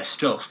doing bigger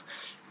stuff,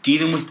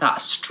 dealing with that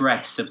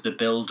stress of the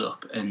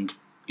build-up, and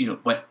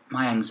when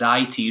my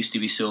anxiety used to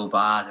be so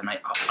bad, and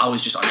I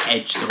was just on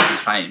edge the whole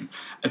time.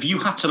 Have you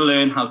had to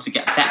learn how to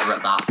get better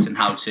at that and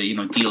how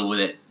to deal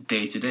with it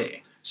day to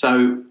day?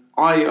 So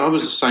I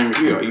was the same as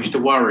you. I used to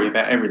worry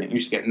about everything. I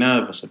used to get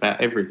nervous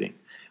about everything.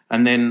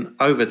 And then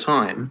over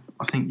time,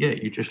 I think,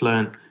 you just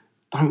learn,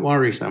 don't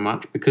worry so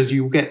much, because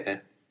you'll get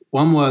there.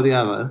 One way or the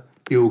other,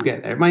 you'll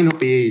get there. It may not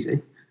be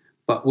easy,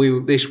 but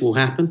this will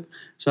happen.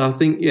 So I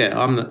think,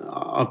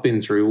 I've been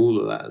through all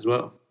of that as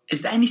well.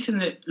 Is there anything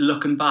that,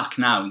 looking back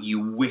now, you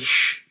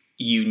wish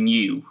you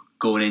knew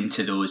going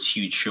into those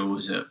huge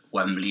shows at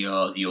Wembley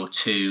or the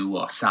O2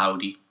 or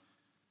Saudi?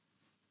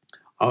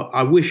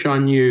 I wish I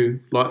knew,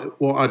 like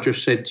what I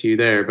just said to you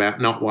there about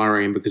not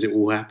worrying because it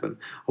will happen.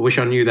 I wish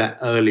I knew that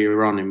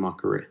earlier on in my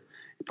career.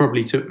 It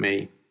probably took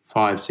me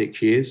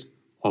 5-6 years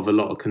of a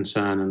lot of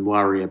concern and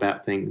worry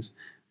about things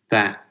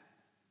that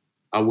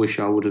I wish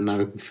I would have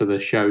known for the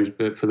shows,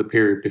 but for the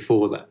period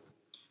before that.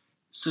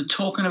 So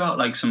talking about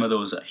like some of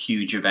those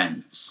huge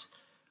events,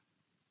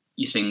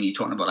 you're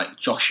talking about like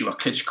Joshua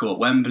Klitschko at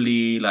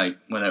Wembley, like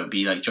whether it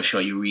be like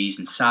Joshua Ruiz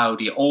in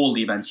Saudi, all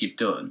the events you've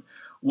done.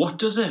 What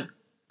does a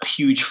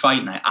huge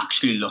fight night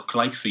actually look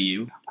like for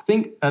you? I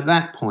think at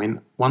that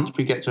point, once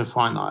we get to a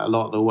fight night, a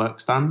lot of the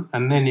work's done,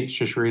 and then it's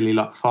just really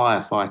like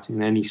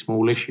firefighting any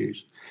small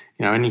issues.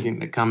 Anything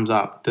that comes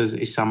up.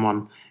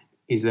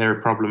 Is there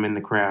a problem in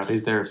the crowd?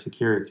 Is there a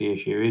security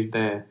issue? Is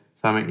there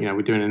something,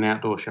 we're doing an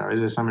outdoor show.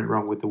 Is there something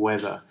wrong with the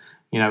weather?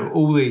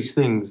 All these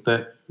things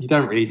that you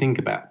don't really think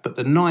about. But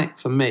the night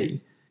for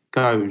me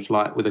goes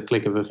like with a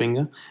click of a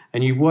finger,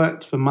 and you've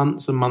worked for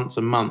months and months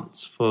and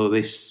months for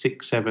this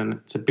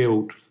 6-7 to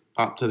build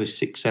up to this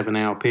 6-7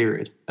 hour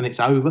period, and it's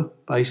over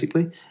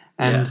basically.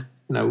 And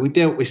we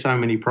dealt with so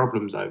many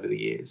problems over the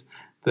years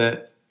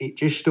that it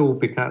just all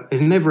becomes.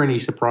 There's never any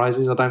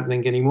surprises, I don't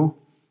think, anymore.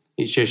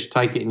 It's just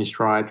take it in your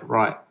stride.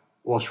 Right,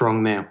 what's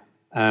wrong now?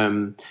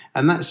 And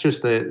that's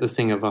just the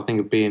thing of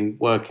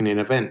working in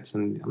events,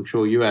 and I'm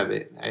sure you have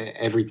it.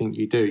 Everything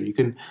you do, you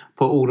can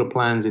put all the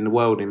plans in the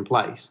world in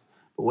place,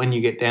 but when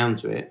you get down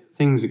to it,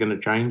 things are going to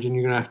change, and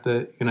you're going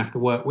to have to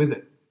work with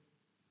it.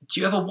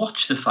 Do you ever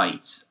watch the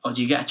fight, or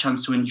do you get a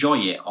chance to enjoy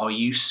it? Or are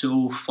you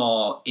so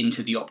far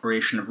into the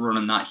operation of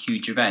running that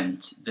huge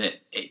event that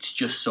it's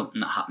just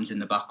something that happens in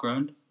the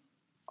background?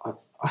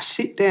 I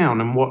sit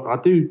down and watch.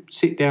 I do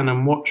sit down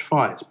and watch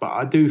fights, but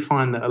I do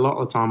find that a lot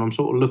of the time I'm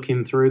sort of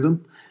looking through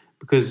them,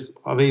 because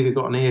I've either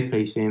got an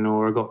earpiece in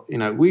or I got,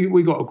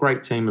 we got a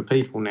great team of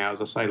people now,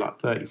 as I say, like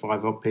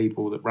 35 odd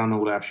people that run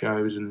all our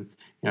shows and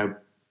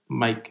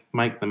make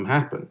them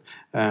happen.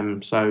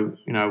 So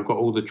I've got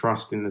all the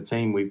trust in the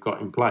team we've got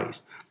in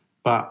place,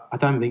 but I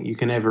don't think you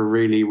can ever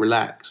really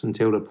relax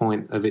until the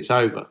point of it's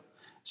over.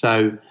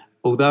 So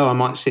although I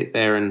might sit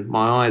there and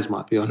my eyes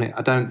might be on it,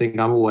 I don't think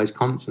I'm always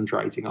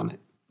concentrating on it.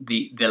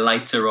 The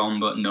lights are on,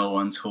 but no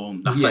one's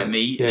home. That's like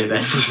me at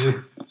events.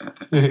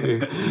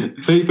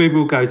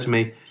 People go to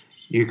me,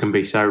 you can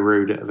be so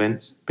rude at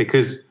events,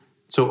 because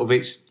sort of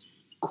it's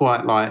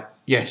quite like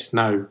yes,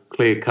 no,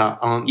 clear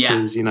cut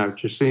answers.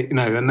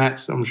 And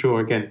that's, I'm sure,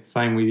 again,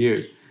 same with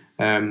you.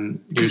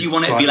 Because you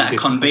want it to be like a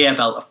conveyor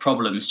belt of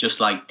problems, just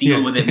like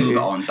deal with it, move it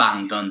on,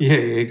 bang, done. Yeah,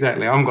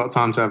 exactly. I haven't got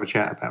time to have a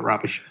chat about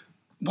rubbish.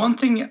 One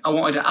thing I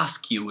wanted to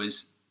ask you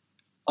was,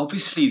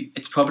 obviously,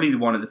 it's probably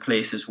one of the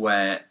places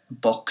where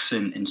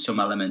boxing, in some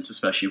elements,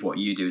 especially what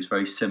you do, is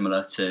very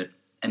similar to,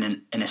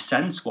 in a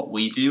sense, what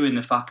we do, in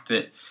the fact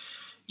that,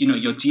 you know,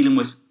 you're dealing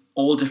with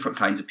all different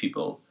kinds of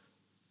people,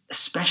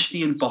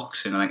 especially in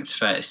boxing. I think it's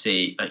fair to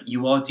say that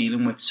you are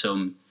dealing with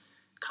some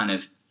kind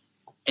of,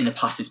 in the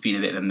past it's been a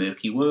bit of a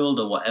murky world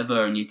or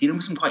whatever, and you're dealing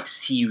with some quite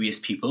serious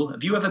people.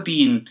 Have you ever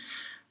been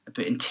a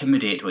bit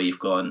intimidated where you've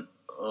gone,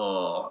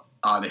 oh,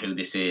 I know who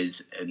this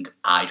is and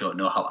I don't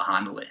know how to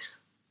handle this?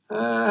 Do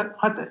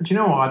you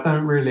know what? I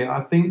don't really.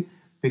 I think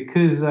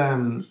because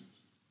I'm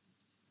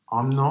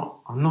not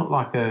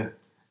like a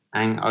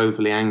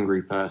overly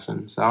angry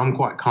person, so I'm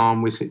quite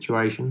calm with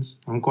situations.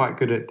 I'm quite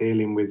good at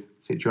dealing with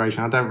situations.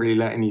 I don't really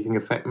let anything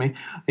affect me.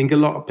 I think a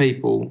lot of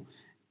people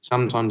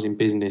sometimes in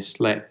business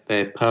let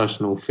their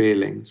personal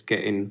feelings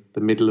get in the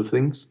middle of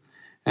things,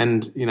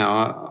 and you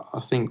know, I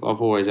think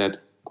I've always had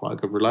quite a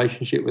good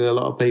relationship with a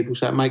lot of people,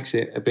 so it makes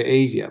it a bit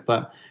easier.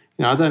 But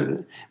you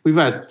know, we've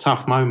had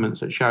tough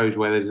moments at shows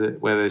where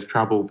there's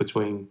trouble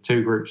between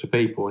two groups of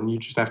people, and you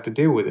just have to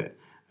deal with it.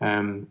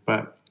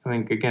 But I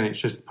think again, it's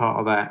just part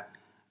of that.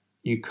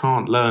 You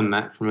can't learn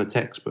that from a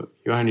textbook.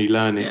 You only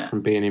learn it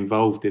from being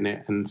involved in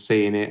it and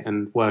seeing it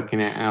and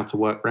working out how to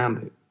work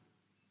around it.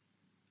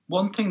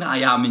 One thing that I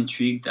am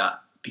intrigued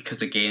at,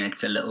 because again,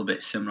 it's a little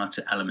bit similar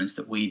to elements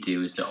that we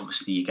do, is that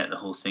obviously you get the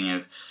whole thing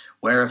of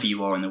wherever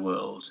you are in the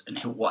world and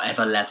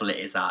whatever level it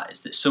is at,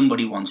 is that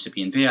somebody wants to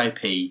be in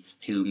VIP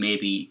who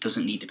maybe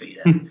doesn't need to be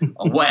there,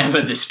 or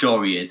whatever the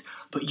story is.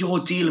 But you're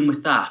dealing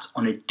with that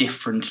on a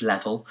different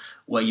level,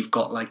 where you've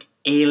got like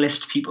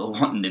A-list people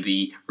wanting to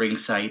be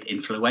ringside,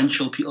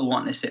 influential people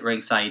wanting to sit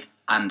ringside,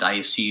 and I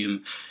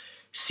assume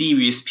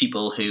serious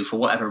people who, for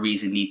whatever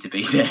reason, need to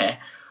be there.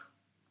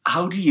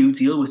 How do you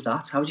deal with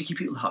that? How do you keep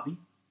people happy?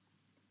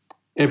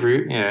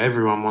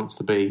 Everyone wants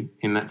to be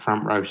in that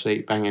front row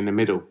seat, bang in the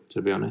middle,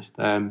 to be honest.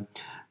 But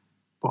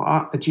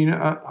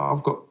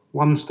I've got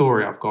one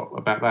story I've got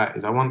about that.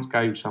 Is I once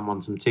gave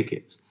someone some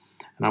tickets,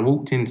 and I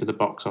walked into the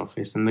box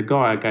office, and the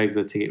guy I gave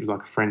the ticket was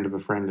like a friend of a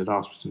friend had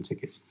asked for some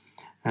tickets,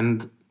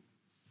 and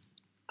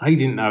he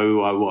didn't know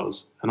who I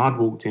was, and I'd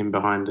walked in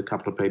behind a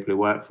couple of people who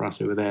worked for us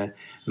who were there,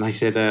 and they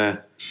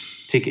said,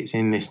 tickets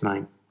in this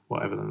name,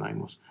 whatever the name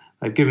was.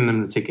 They've given them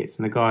the tickets,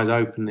 and the guy's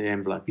opened the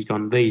envelope. He's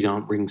gone, these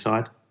aren't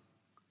ringside.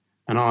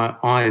 And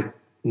I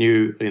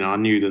knew, I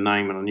knew the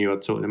name and I knew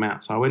I'd sorted them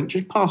out. So I went,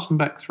 just pass them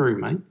back through,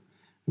 mate. And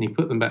he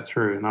put them back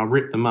through, and I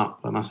ripped them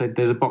up. And I said,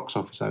 there's a box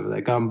office over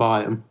there. Go and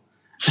buy them.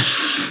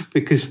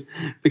 because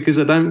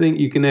I don't think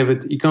you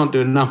can't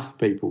do enough for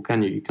people,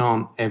 can you? You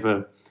can't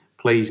ever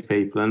please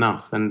people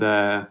enough. And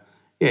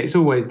it's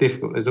always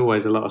difficult. There's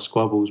always a lot of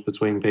squabbles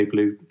between people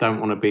who don't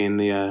want to be in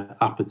the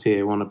upper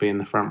tier, want to be in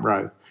the front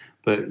row.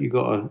 But they've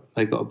got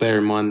to bear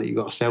in mind that you've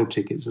got to sell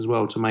tickets as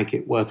well to make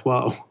it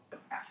worthwhile.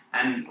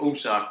 And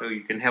also, I feel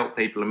you can help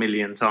people a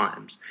million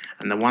times,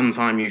 and the one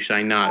time you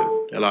say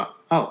no, they're like,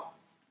 "Oh,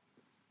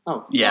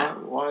 yeah.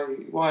 Why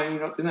are you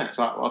not doing that?" It's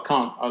like, well, I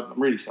can't.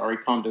 I'm really sorry,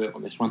 can't do it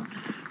on this one.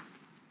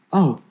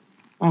 Oh,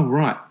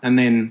 right. And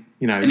then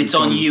and it's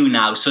on you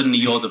now. Suddenly,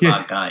 you're the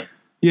bad guy.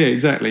 Yeah,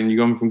 exactly. And you've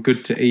gone from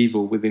good to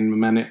evil within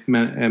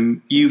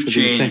you've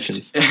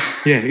changed. Seconds.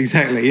 Yeah,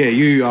 exactly. Yeah,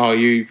 you are.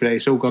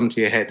 It's all gone to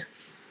your head.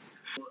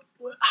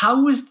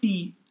 How was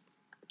the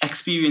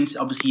experience?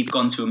 Obviously, you've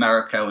gone to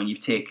America and you've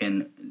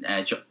taken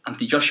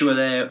Anthony Joshua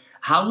there.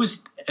 How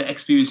was the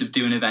experience of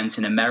doing events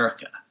in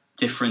America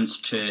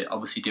different to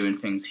obviously doing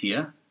things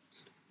here?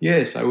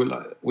 Yeah,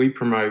 so we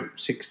promote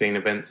 16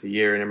 events a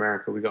year in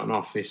America. We've got an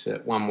office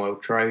at One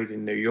World Trade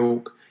in New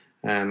York,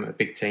 a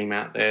big team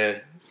out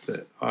there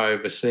that I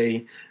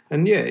oversee.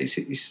 And yeah, it's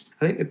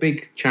I think the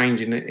big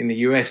change in the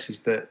US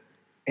is that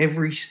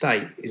every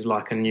state is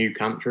like a new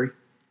country.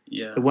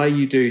 Yeah. The way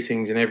you do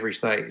things in every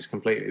state is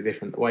completely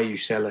different. The way you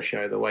sell a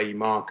show, the way you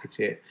market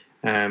it,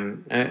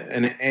 and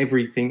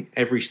everything.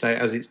 Every state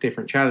has its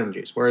different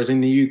challenges. Whereas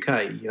in the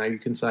UK, you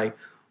can say,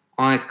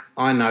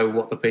 I know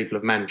what the people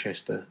of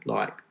Manchester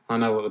like. I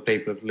know what the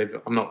people of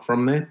Liverpool. I'm not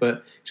from there,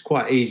 but it's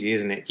quite easy,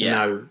 isn't it, to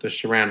know the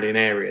surrounding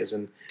areas.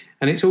 And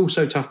it's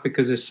also tough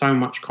because there's so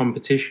much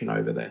competition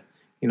over there.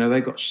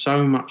 They've got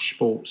so much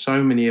sport,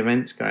 so many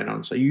events going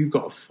on. So you've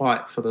got to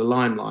fight for the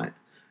limelight.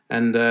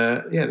 And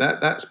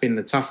that's been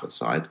the tougher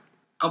side.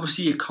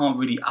 Obviously, you can't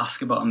really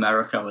ask about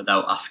America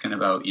without asking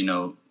about,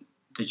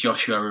 the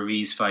Joshua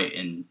Ruiz fight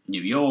in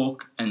New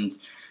York. And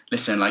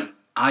listen,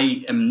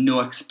 I am no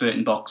expert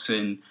in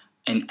boxing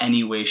in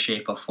any way,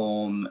 shape or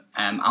form.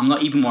 I'm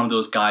not even one of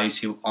those guys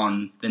who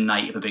on the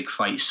night of a big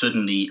fight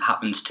suddenly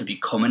happens to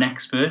become an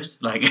expert.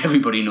 Like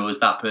everybody knows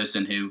that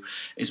person who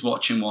is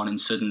watching one and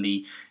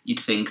suddenly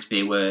you'd think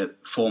they were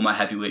former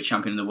heavyweight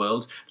champion of the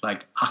world.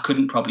 Like I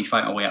couldn't probably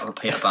fight my way out of a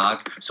paper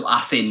bag, so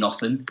I say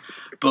nothing.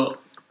 But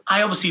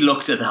I obviously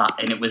looked at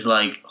that and it was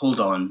like, hold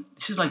on,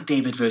 this is like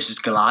David versus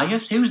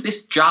Goliath. Who's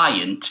this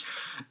giant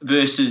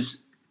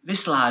versus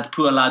this lad,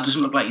 poor lad,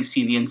 doesn't look like he's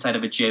seen the inside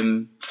of a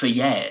gym for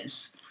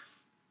years.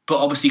 But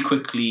obviously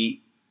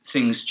quickly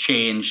things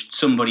changed.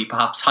 Somebody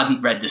perhaps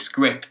hadn't read the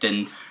script,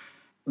 and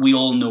we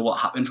all know what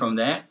happened from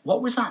there.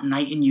 What was that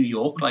night in New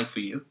York like for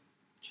you?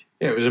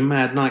 Yeah, it was a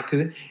mad night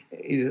because,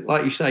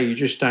 like you say, you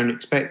just don't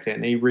expect it.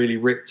 And he really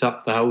ripped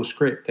up the whole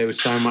script. There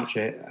was so much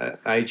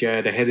AJ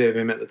had ahead of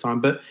him at the time.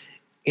 But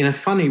in a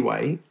funny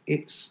way,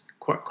 it's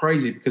quite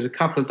crazy because a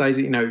couple of days,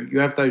 you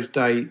have those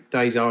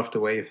days after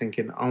where you're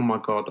thinking, oh my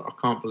God, I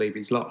can't believe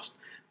he's lost.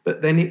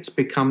 But then it's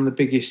become the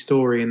biggest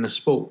story in the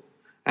sport.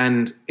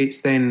 And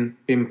it's then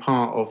been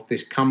part of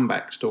this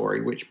comeback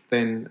story, which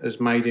then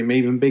has made him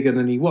even bigger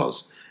than he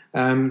was.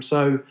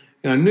 So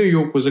New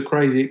York was a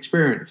crazy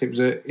experience. It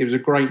was a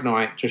great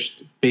night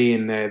just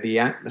being there. The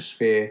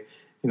atmosphere,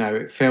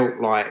 it felt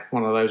like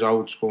one of those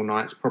old school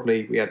nights.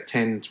 Probably we had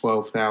 10,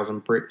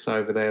 12,000 Brits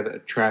over there that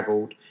had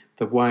travelled.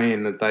 The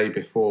weigh-in the day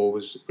before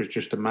was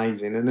just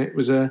amazing, and it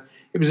was a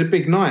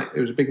big night. It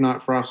was a big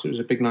night for us. It was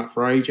a big night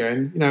for AJ,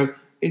 and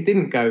it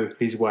didn't go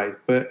his way,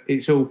 but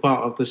it's all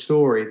part of the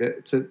story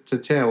that to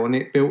tell, and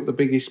it built the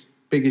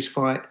biggest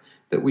fight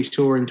that we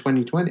saw in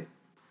 2020.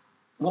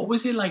 What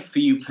was it like for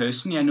you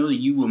personally? I know that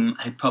you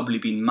had probably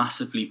been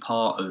massively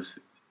part of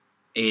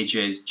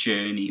AJ's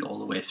journey all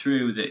the way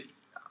through. That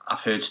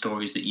I've heard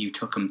stories that you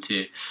took him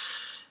to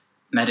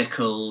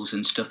medicals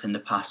and stuff in the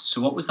past.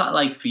 So what was that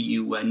like for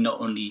you when not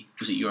only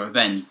was it your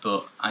event,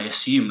 but I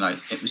assume like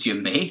it was your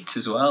mate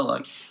as well?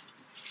 Like,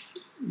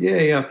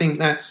 yeah, I think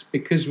that's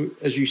because,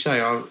 as you say,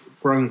 I've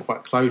grown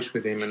quite close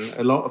with him, and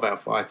a lot of our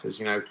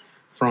fighters,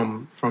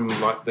 from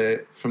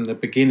the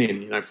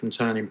beginning, from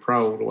turning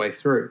pro all the way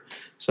through.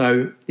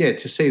 So yeah,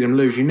 to see them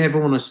lose, you never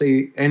want to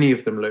see any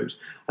of them lose.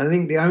 I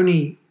think the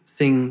only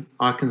thing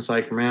I can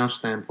say from our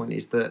standpoint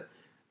is that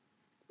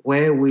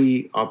where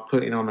we are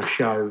putting on a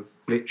show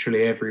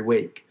literally every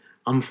week,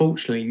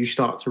 unfortunately, you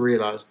start to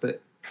realise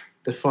that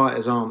the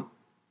fighters aren't,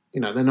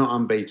 they're not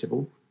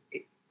unbeatable.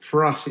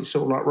 For us, it's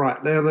sort of like,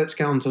 right, let's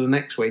get on to the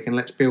next week and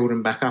let's build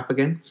them back up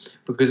again,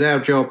 because our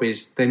job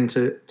is then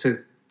to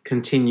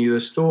continue the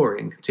story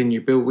and continue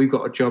build. We've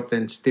got a job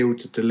then still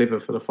to deliver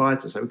for the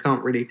fighters, so we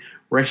can't really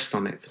rest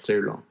on it for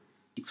too long.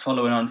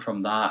 Following on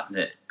from that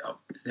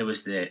there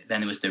was the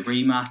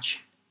rematch,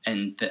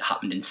 and that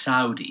happened in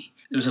Saudi.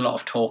 There was a lot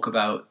of talk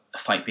about a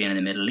fight being in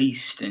the Middle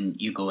East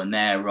and you going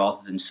there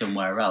rather than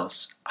somewhere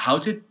else. How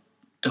did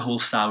the whole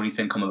Saudi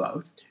thing come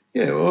about?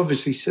 Yeah, well,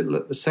 obviously,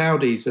 look, the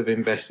Saudis have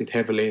invested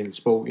heavily in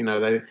sport.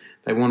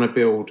 They want to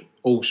build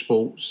all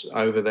sports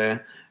over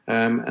there,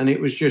 and it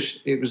was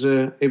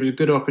a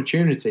good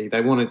opportunity.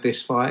 They wanted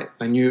this fight.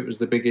 They knew it was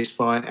the biggest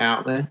fight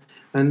out there,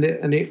 and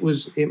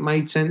it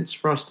made sense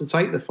for us to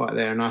take the fight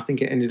there. And I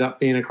think it ended up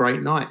being a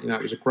great night.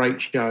 It was a great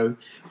show.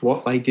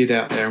 What they did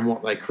out there and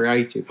what they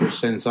created was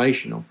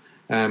sensational,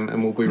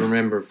 and will be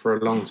remembered for a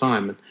long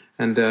time.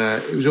 And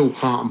it was all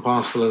part and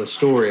parcel of the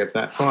story of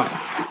that fight.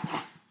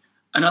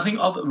 And I think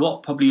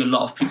what probably a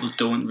lot of people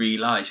don't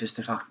realise is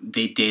the fact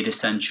they did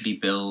essentially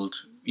build,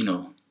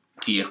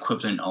 the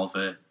equivalent of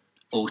a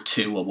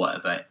O2 or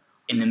whatever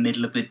in the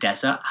middle of the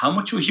desert. How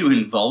much were you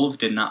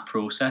involved in that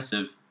process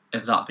of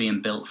that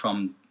being built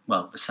from,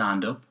 the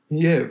sand up?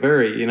 Yeah,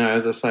 very.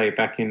 As I say,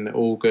 back in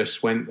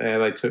August, went there.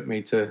 They took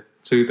me to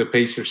the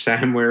piece of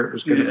sand where it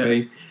was going to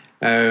be.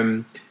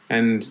 And,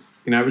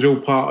 it was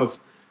all part of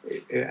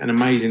an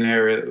amazing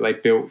area that they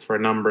built for a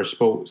number of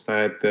sports.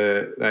 They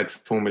had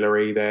Formula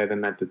E there,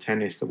 then they had the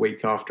tennis the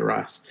week after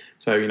us.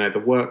 So the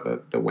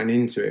work that went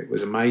into it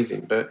was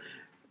amazing, but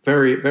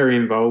very, very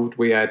involved.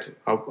 I had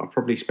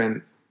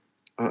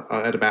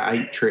about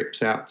 8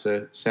 trips out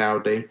to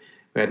Saudi.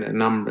 We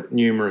had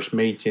numerous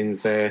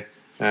meetings there,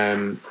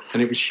 and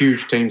it was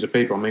huge teams of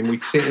people. I mean,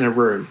 we'd sit in a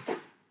room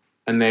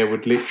and there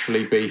would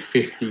literally be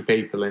 50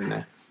 people in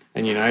there,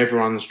 and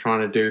everyone's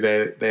trying to do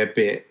their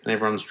bit, and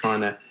everyone's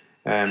trying to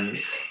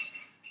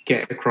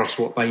get across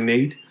what they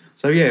need.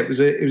 So yeah, it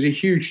was a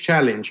huge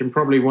challenge, and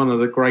probably one of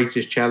the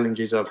greatest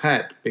challenges I've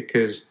had,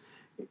 because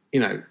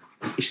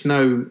it's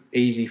no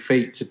easy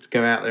feat to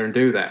go out there and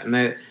do that. And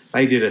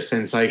they did a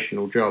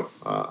sensational job,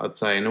 I'd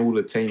say, and all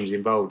the teams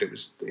involved. It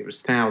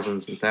was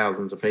thousands and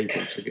thousands of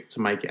people to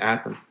make it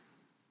happen.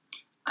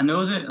 I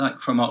know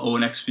that, from our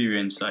own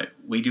experience,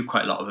 we do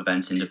quite a lot of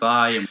events in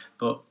Dubai,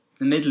 but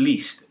the Middle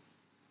East,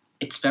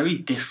 it's very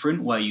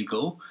different where you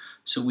go.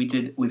 So we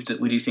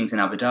do things in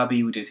Abu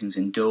Dhabi, we do things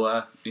in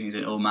Doha, we do things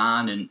in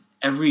Oman, and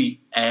every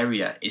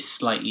area is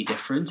slightly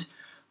different.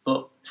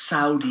 But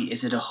Saudi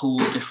is at a whole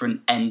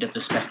different end of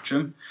the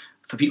spectrum.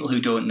 For people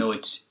who don't know,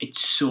 it's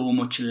so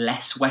much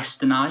less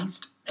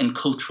westernized, and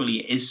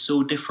culturally it is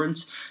so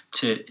different.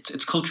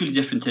 It's culturally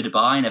different to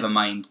Dubai, never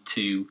mind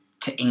to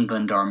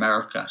England or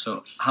America.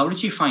 So how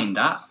did you find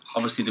that?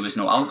 Obviously there was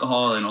no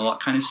alcohol and all that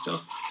kind of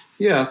stuff.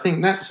 Yeah, I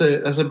think that's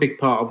a big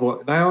part of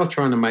what they are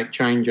trying to make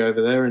change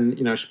over there,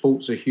 and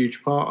sport's a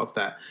huge part of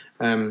that.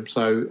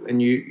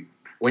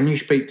 When you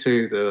speak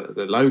to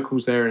the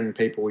locals there and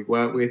people we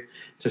work with,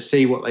 to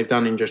see what they've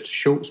done in just a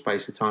short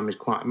space of time is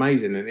quite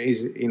amazing, and it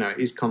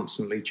is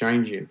constantly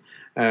changing.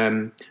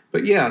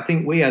 But yeah, I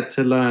think we had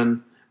to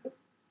learn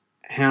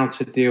how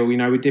to deal,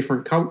 with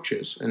different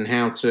cultures and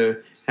how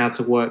to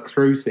work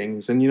through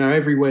things. And,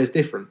 everywhere's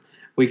different.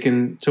 We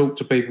can talk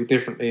to people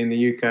differently in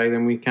the UK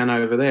than we can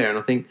over there. And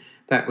I think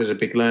that was a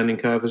big learning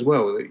curve as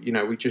well.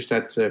 We just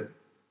had to,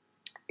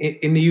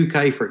 in the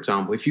UK, for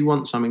example, if you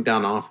want something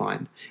done, I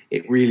find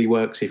it really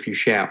works if you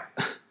shout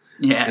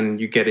and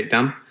you get it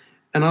done.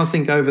 And I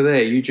think over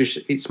there,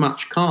 it's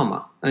much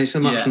calmer and it's a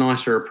much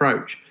nicer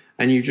approach.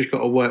 And you just got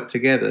to work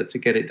together to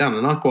get it done.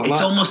 And I quite like it.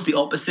 It's almost the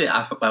opposite.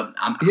 I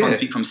can't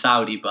speak from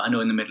Saudi, but I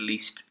know in the Middle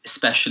East,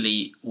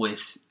 especially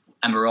with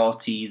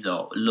Emiratis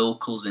or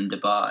locals in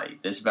Dubai,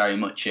 there's very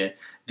much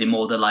the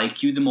more they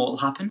like you, the more it'll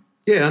happen.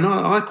 Yeah, and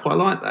I quite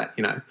like that,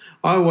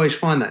 I always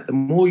find that the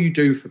more you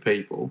do for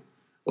people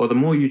or the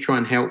more you try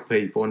and help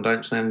people and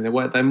don't stand in their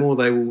way, the more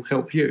they will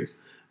help you.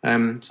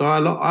 So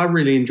I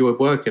really enjoyed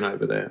working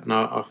over there, and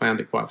I found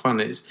it quite fun.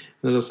 As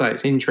I say,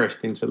 it's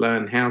interesting to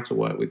learn how to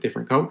work with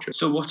different cultures.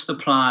 So what's the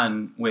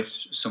plan with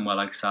somewhere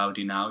like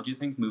Saudi now, do you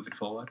think, moving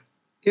forward?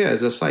 Yeah,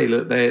 as I say,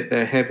 look,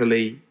 they're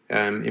heavily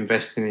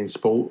investing in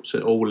sports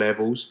at all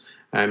levels.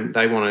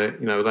 They want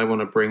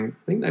to bring,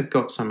 I think they've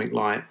got something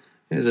like,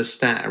 there's a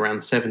stat around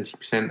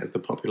 70% of the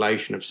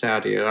population of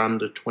Saudi are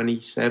under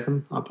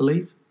 27, I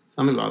believe,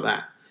 something like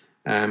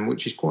that,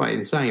 which is quite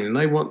insane. And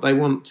they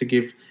want to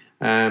give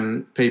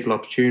people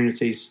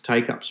opportunities to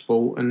take up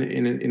sport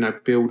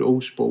and build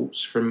all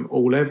sports from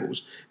all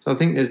levels. So I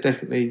think there's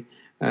definitely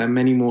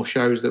many more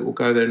shows that will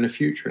go there in the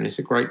future, and it's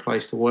a great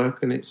place to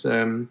work, and it's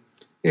I'm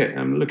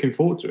looking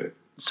forward to it.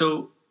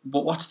 So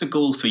what's the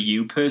goal for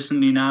you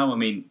personally now? I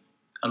mean,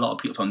 a lot of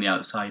people from the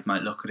outside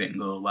might look at it and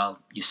go, well,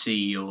 you're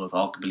CEO of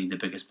arguably the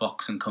biggest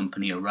boxing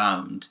company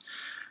around.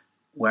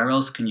 Where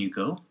else can you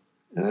go?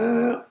 I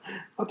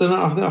don't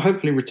know. I think I'll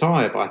hopefully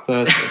retire by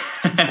 30.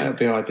 That would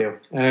be ideal.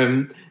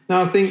 No,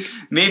 I think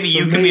maybe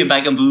you can be a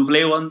Begum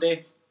Buble one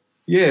day.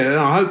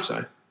 Yeah, I hope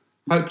so.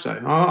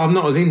 I'm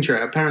not as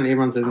interested. Apparently,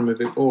 everyone says I'm a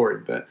bit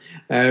boring, but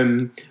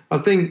I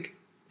think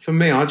for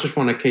me, I just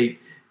want to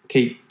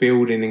keep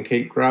building and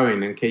keep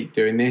growing and keep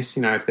doing this.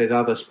 If there's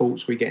other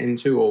sports we get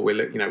into, or we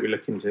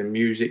look into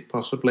music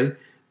possibly,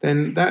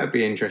 then that would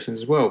be interesting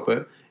as well.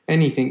 But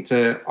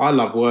I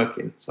love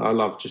working, so I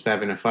love just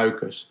having a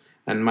focus.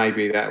 And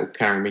maybe that will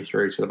carry me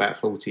through till about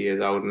 40 years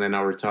old, and then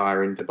I'll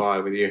retire in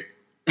Dubai with you.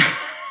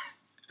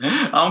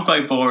 I'm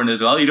quite boring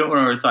as well. You don't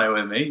want to retire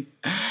with me.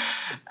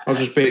 I'll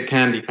just be at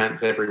Candy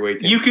Pants every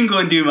weekend. You can go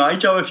and do my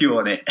job if you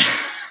want it.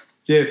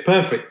 Yeah,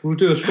 perfect. We'll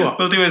do a swap.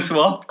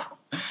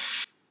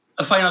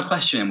 A final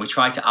question, and we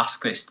try to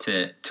ask this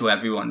to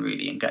everyone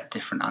really and get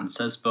different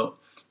answers. But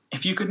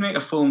if you could make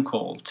a phone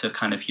call to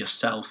kind of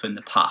yourself in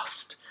the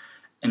past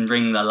and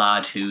ring the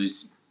lad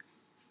who's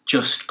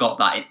just got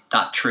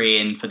that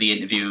train for the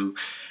interview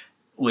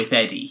with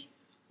Eddie,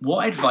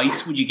 what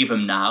advice would you give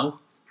him now,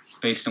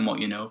 based on what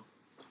you know?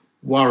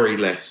 Worry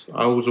less.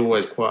 I was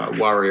always quite a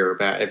worrier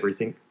about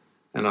everything,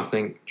 and I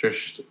think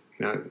just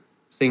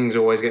things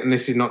always get. And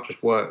this is not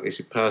just work; this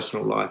is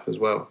personal life as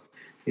well.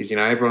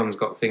 Everyone's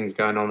got things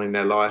going on in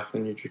their life,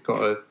 and you just got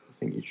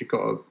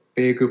to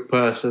be a good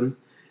person,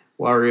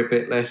 worry a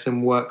bit less,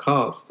 and work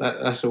hard.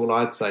 That's all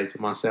I'd say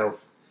to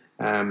myself.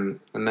 And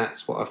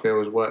that's what I feel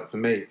has worked for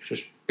me.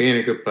 Just being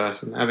a good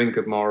person, having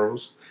good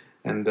morals,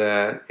 and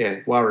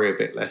worry a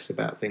bit less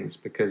about things,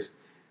 because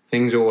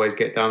things always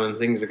get done and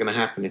things are going to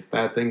happen. If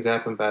bad things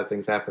happen,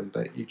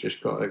 but you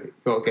just got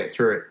to get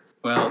through it.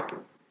 Well,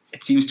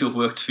 it seems to have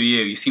worked for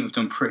you. You seem to have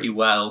done pretty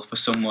well for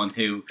someone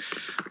who,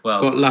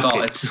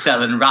 started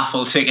selling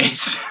raffle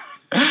tickets.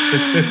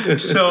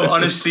 So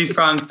honestly,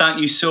 Frank,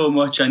 thank you so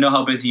much. I know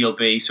how busy you'll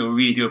be, so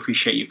we really do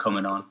appreciate you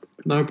coming on.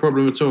 No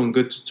problem at all, and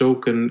good to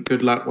talk, and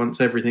good luck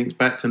once everything's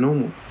back to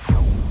normal.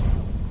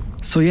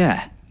 So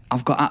yeah,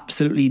 I've got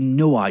absolutely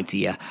no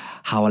idea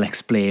how I'll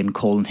explain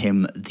calling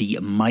him the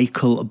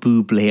Michael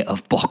Bublé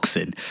of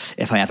boxing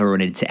if I ever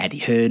run into Eddie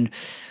Hearn.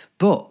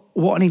 But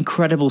what an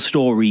incredible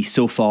story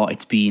so far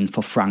it's been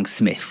for Frank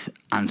Smith,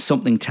 and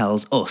something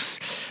tells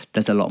us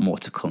there's a lot more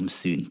to come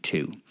soon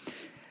too.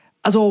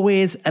 As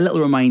always, a little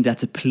reminder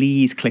to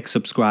please click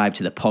subscribe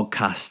to the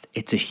podcast.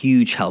 It's a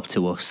huge help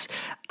to us,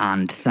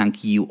 and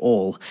thank you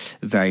all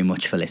very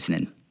much for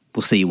listening.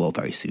 We'll see you all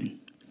very soon.